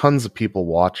 Tons of people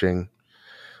watching.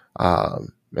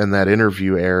 And that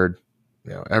interview aired,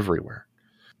 everywhere.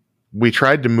 We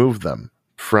tried to move them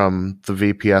from the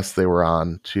VPS they were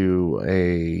on to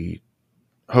a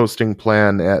hosting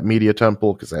plan at Media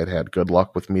Temple, because I'd had good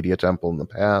luck with Media Temple in the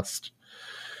past.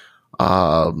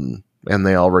 And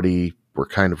they already were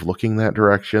kind of looking that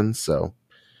direction. So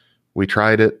we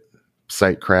tried it.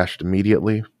 Site crashed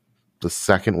immediately the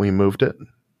second we moved it.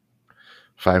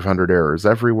 500 errors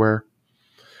everywhere.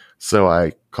 So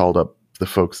I called up the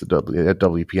folks at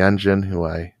WP Engine, who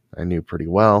I knew pretty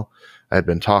well. I had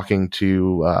been talking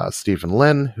to Stephen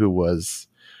Lynn, who was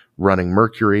running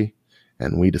Mercury,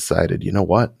 and we decided, you know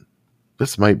what?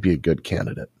 This might be a good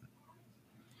candidate.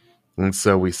 And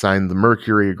so we signed the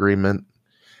Mercury agreement,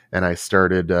 and I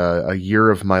started a year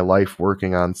of my life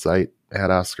working on site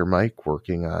at Oscar Mike,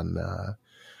 working on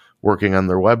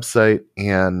their website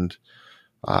and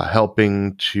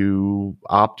helping to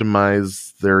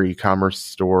optimize their e-commerce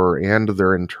store and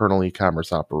their internal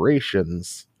e-commerce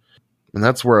operations. And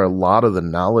that's where a lot of the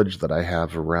knowledge that I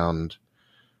have around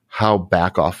how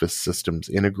back office systems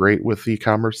integrate with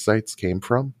e-commerce sites came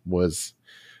from, was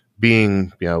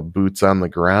being, boots on the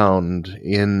ground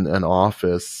in an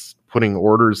office, putting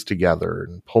orders together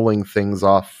and pulling things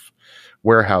off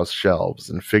warehouse shelves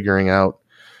and figuring out,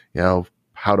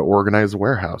 how to organize a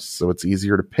warehouse so it's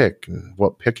easier to pick and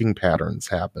what picking patterns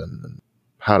happen and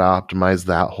how to optimize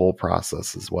that whole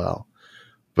process as well.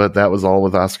 But that was all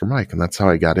with Oscar Mike, and that's how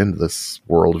I got into this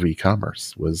world of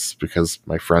e-commerce, was because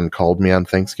my friend called me on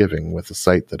Thanksgiving with a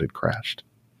site that had crashed.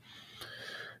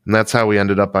 And that's how we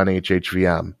ended up on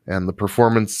HHVM, and the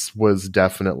performance was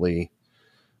definitely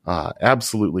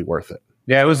absolutely worth it.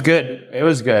 Yeah, it was good. It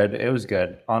was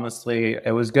good. Honestly,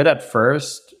 it was good at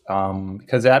first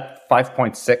because at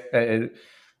 5.6,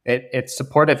 it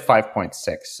supported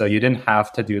 5.6. So you didn't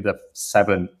have to do the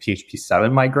PHP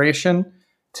 7 migration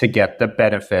to get the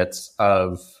benefits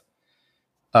of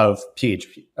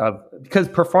PHP. Because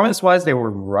performance-wise, they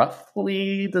were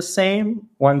roughly the same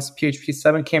once PHP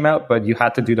 7 came out, but you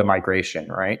had to do the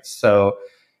migration, right? So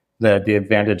the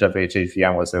advantage of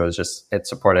HHVM was it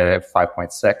supported at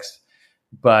 5.6.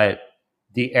 But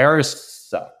the errors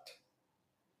sucked.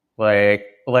 Like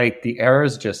the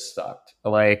errors just sucked.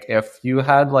 Like if you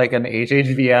had like an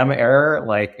HHVM error,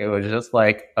 like it was just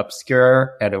like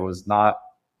obscure, and it was not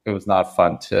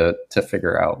fun to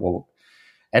figure out. Well,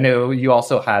 and you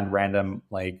also had random,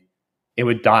 like it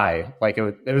would die. Like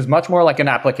it was much more like an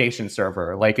application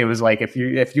server. Like it was like if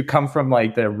you come from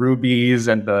like the Rubies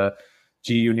and the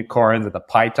G unicorns and the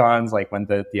Pythons, like when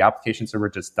the application server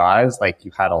just dies, like you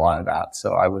had a lot of that.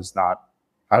 So I was not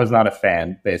a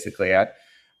fan, basically.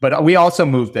 But we also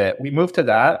moved it. We moved to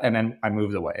that, and then I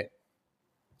moved away.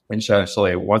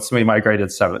 Essentially, once we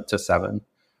migrated 7 to 7,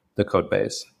 the code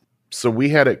base. So we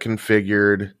had it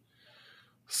configured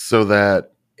so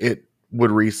that it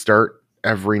would restart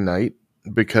every night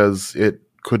because it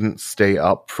couldn't stay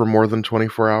up for more than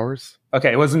 24 hours.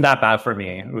 Okay, it wasn't that bad for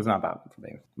me. It was not bad for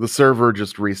me. The server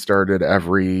just restarted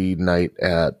every night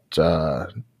at 2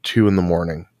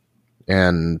 a.m.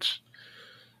 And,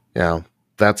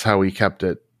 that's how we kept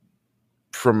it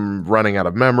from running out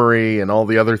of memory and all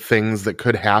the other things that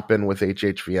could happen with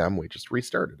HHVM. We just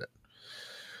restarted it.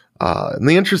 And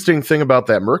the interesting thing about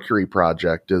that Mercury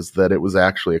project is that it was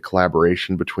actually a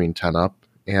collaboration between 10up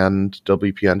and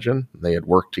WP Engine. They had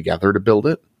worked together to build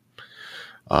it.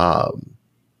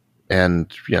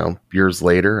 And, years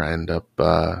later, I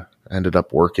ended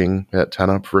up working at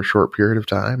 10up for a short period of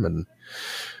time. And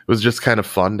it was just kind of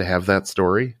fun to have that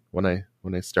story when I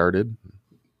started.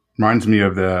 Reminds me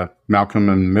of the Malcolm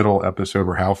in Middle episode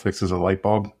where Hal fixes a light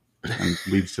bulb and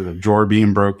leads to the drawer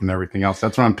being broke and everything else.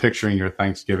 That's what I'm picturing your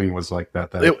Thanksgiving was like that.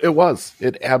 It was.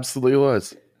 It absolutely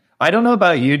was. I don't know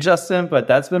about you, Justin, but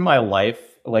that's been my life.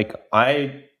 Like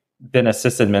I've been a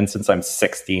sysadmin since I'm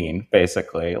 16,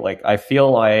 basically. Like I feel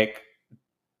like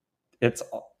it's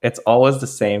always the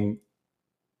same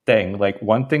thing. Like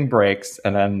one thing breaks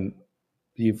and then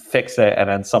you fix it, and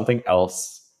then something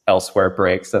elsewhere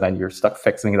breaks, and then you're stuck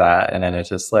fixing that, and then it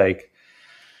just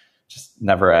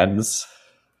never ends.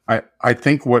 I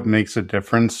think what makes a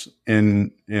difference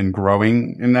in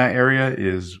growing in that area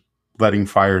is letting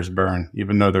fires burn,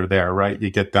 even though they're there, right? You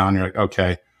get down, you're like,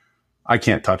 okay, I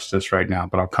can't touch this right now,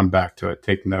 but I'll come back to it,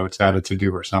 take notes, add a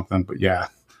to-do or something. But yeah,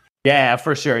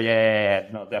 for sure. Yeah.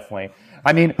 No, definitely.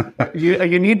 I mean,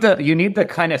 you need the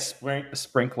kind of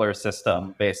sprinkler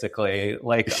system, basically.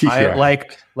 Like yeah.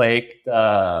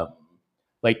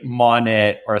 like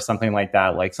Monit or something like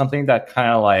that. Like something that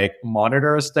kind of like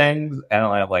monitors things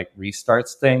and like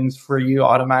restarts things for you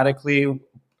automatically,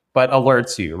 but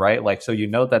alerts you, right? Like so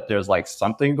that there's like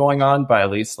something going on, but at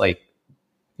least like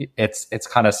it's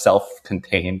kind of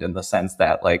self-contained in the sense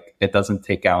that like it doesn't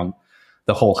take down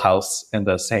the whole house in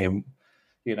the same,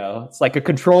 it's like a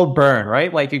controlled burn,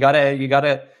 right? Like you gotta,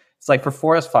 it's like for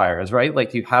forest fires, right?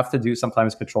 Like you have to do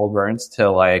sometimes controlled burns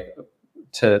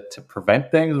to prevent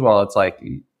things. Well, it's like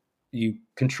you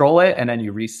control it and then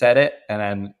you reset it and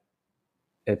then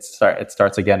it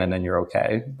starts again and then you're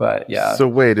okay. But yeah. So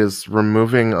wait, is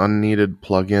removing unneeded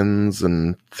plugins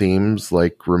and themes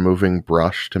like removing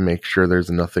brush to make sure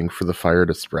there's nothing for the fire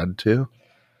to spread to?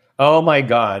 Oh my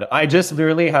God. I just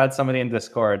literally had somebody in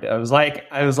Discord. I was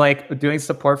like doing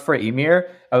support for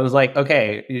Emir. I was like,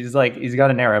 okay, he's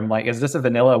got an error. I'm like, is this a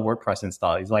vanilla WordPress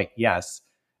install? He's like, yes.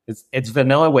 It's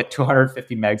vanilla with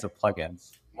 250 megs of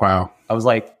plugins. Wow. I was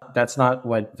like, that's not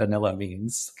what vanilla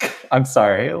means. I'm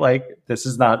sorry. Like, this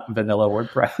is not vanilla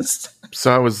WordPress.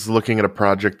 So I was looking at a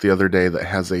project the other day that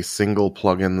has a single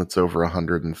plugin that's over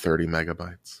 130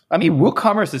 megabytes. I mean,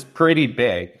 WooCommerce is pretty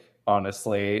big,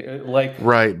 honestly. Like,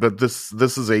 right, but this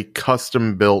is a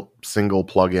custom built single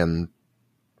plugin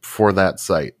for that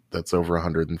site that's over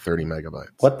 130 megabytes.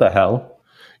 What the hell?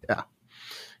 Yeah,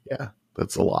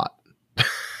 that's a lot.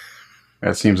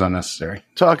 That seems unnecessary.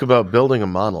 Talk about building a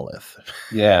monolith.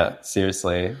 Yeah,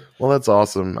 seriously. Well, that's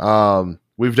awesome.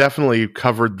 We've definitely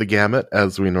covered the gamut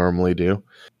as we normally do.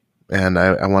 And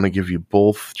I want to give you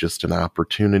both just an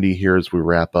opportunity here as we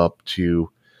wrap up to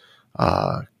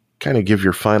kind of give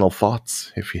your final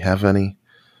thoughts, if you have any.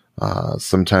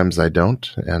 Sometimes I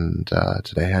don't, and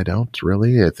today I don't,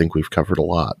 really. I think we've covered a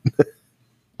lot.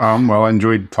 Well, I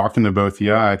enjoyed talking to both of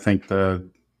you. I think the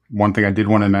one thing I did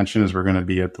want to mention is we're going to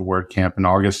be at the WordCamp in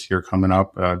August here coming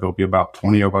up. There'll be about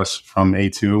 20 of us from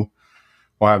A2.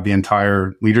 We'll have the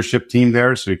entire leadership team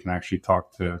there, so you can actually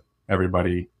talk to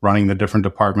everybody running the different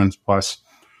departments, plus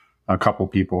a couple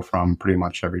people from pretty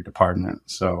much every department.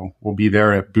 So we'll be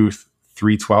there at booth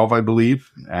 312, I believe.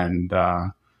 And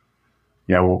so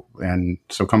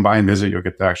come by and visit. You'll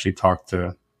get to actually talk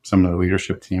to some of the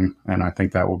leadership team. And I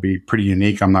think that will be pretty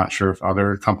unique. I'm not sure if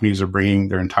other companies are bringing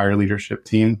their entire leadership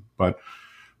team, but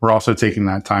we're also taking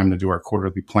that time to do our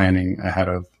quarterly planning ahead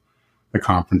of the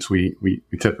conference. We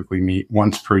typically meet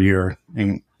once per year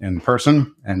in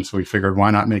person. And so we figured, why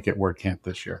not make it WordCamp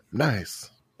this year? Nice.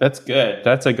 That's good.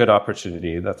 That's a good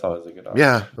opportunity. That's always a good opportunity.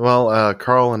 Yeah. Well,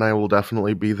 Carl and I will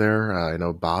definitely be there. I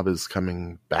know Bob is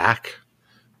coming back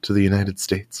to the United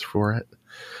States for it.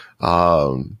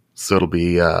 So it'll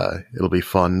be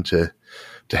fun to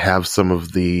have some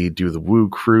of the Woo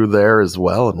crew there as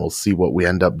well, and we'll see what we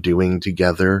end up doing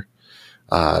together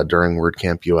during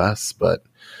WordCamp US. But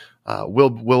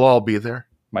we'll all be there.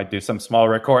 Might do some small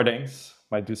recordings.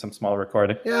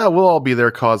 Yeah, we'll all be there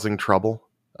causing trouble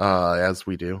as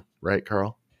we do, right,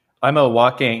 Carl? I'm a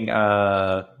walking.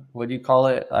 What do you call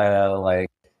it?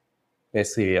 Like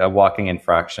basically a walking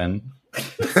infraction.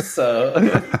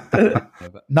 So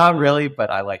not really, but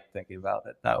I like thinking about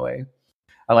it that way.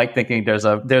 I like thinking there's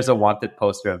a wanted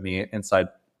poster of me inside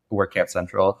WordCamp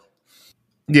Central.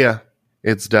 Yeah,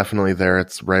 it's definitely there.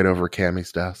 It's right over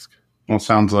Cammy's desk. Well,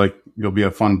 sounds like you'll be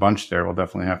a fun bunch there. We'll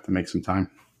definitely have to make some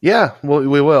time. Yeah, well,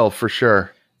 we will for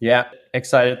sure. Yeah,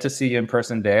 excited to see you in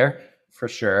person there for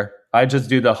sure. I just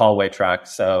do the hallway track,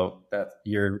 so that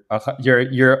you're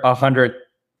 100%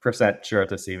 sure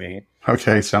to see me.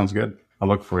 Okay, sounds good. I'll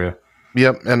look for you.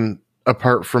 Yep, and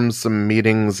apart from some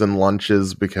meetings and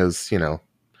lunches, because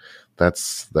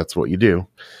that's what you do.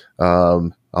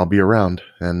 I'll be around,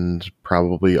 and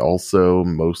probably also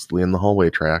mostly in the hallway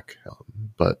track.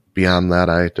 But beyond that,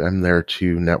 I'm there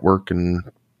to network and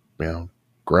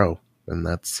grow, and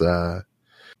that's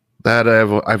that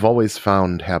I've always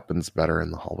found happens better in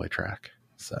the hallway track.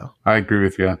 So I agree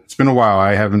with you. It's been a while.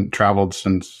 I haven't traveled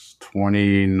since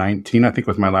 2019, I think,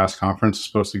 was my last conference.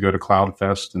 Supposed to go to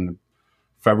CloudFest in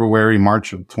February,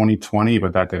 March of 2020,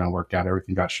 but that didn't work out.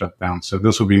 Everything got shut down. So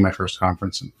this will be my first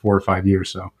conference in 4 or 5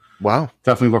 years. So wow,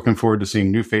 definitely looking forward to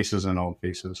seeing new faces and old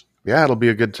faces. Yeah, it'll be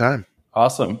a good time.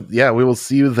 Awesome. Yeah, we will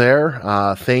see you there.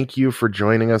 Thank you for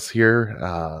joining us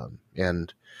here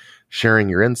and sharing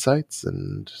your insights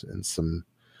and some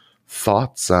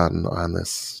thoughts on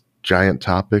this giant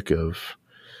topic of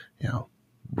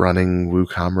running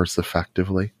WooCommerce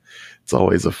effectively. It's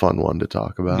always a fun one to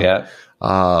talk about. Yeah.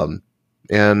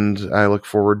 And I look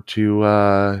forward to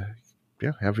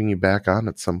having you back on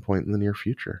at some point in the near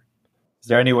future. Is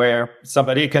there anywhere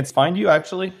somebody can find you,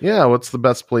 actually? Yeah, what's the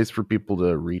best place for people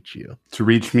to reach you? To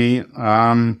reach me,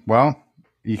 well,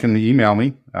 you can email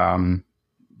me.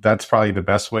 That's probably the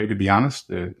best way, to be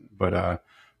honest. But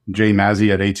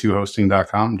jmazzi at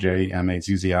a2hosting.com,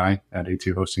 JMAZZI at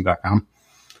a2hosting.com.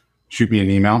 Shoot me an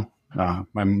email.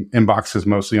 My inbox is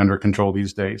mostly under control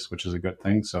these days, which is a good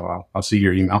thing. So I'll see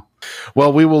your email.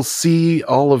 Well, we will see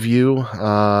all of you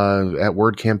at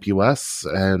WordCamp US,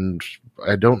 and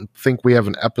I don't think we have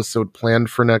an episode planned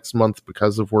for next month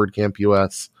because of WordCamp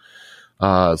US.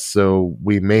 So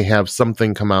we may have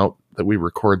something come out that we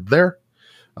record there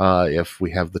if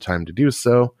we have the time to do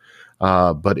so.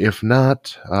 But if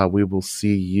not, we will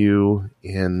see you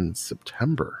in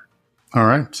September. All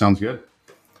right. Sounds good.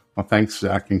 Well, thanks,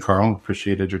 Zach and Carl.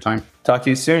 Appreciated your time. Talk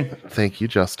to you soon. Thank you,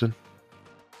 Justin.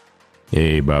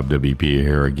 Hey, Bob WP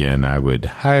here again. I would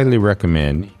highly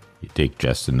recommend you take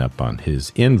Justin up on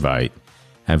his invite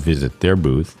and visit their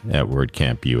booth at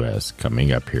WordCamp US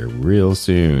coming up here real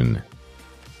soon.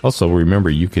 Also, remember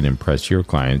you can impress your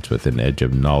clients with an edge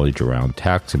of knowledge around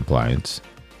tax compliance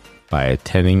by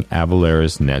attending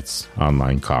Avalara's Nets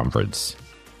online conference.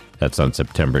 That's on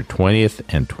September 20th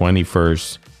and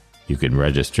 21st. You can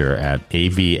register at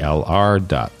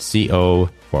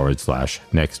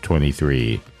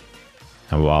avlr.co/next23.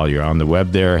 And while you're on the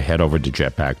web there, head over to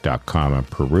jetpack.com and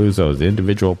peruse those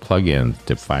individual plugins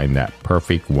to find that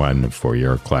perfect one for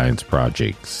your client's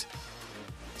projects.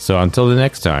 So until the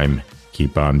next time,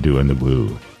 keep on doing the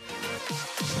woo.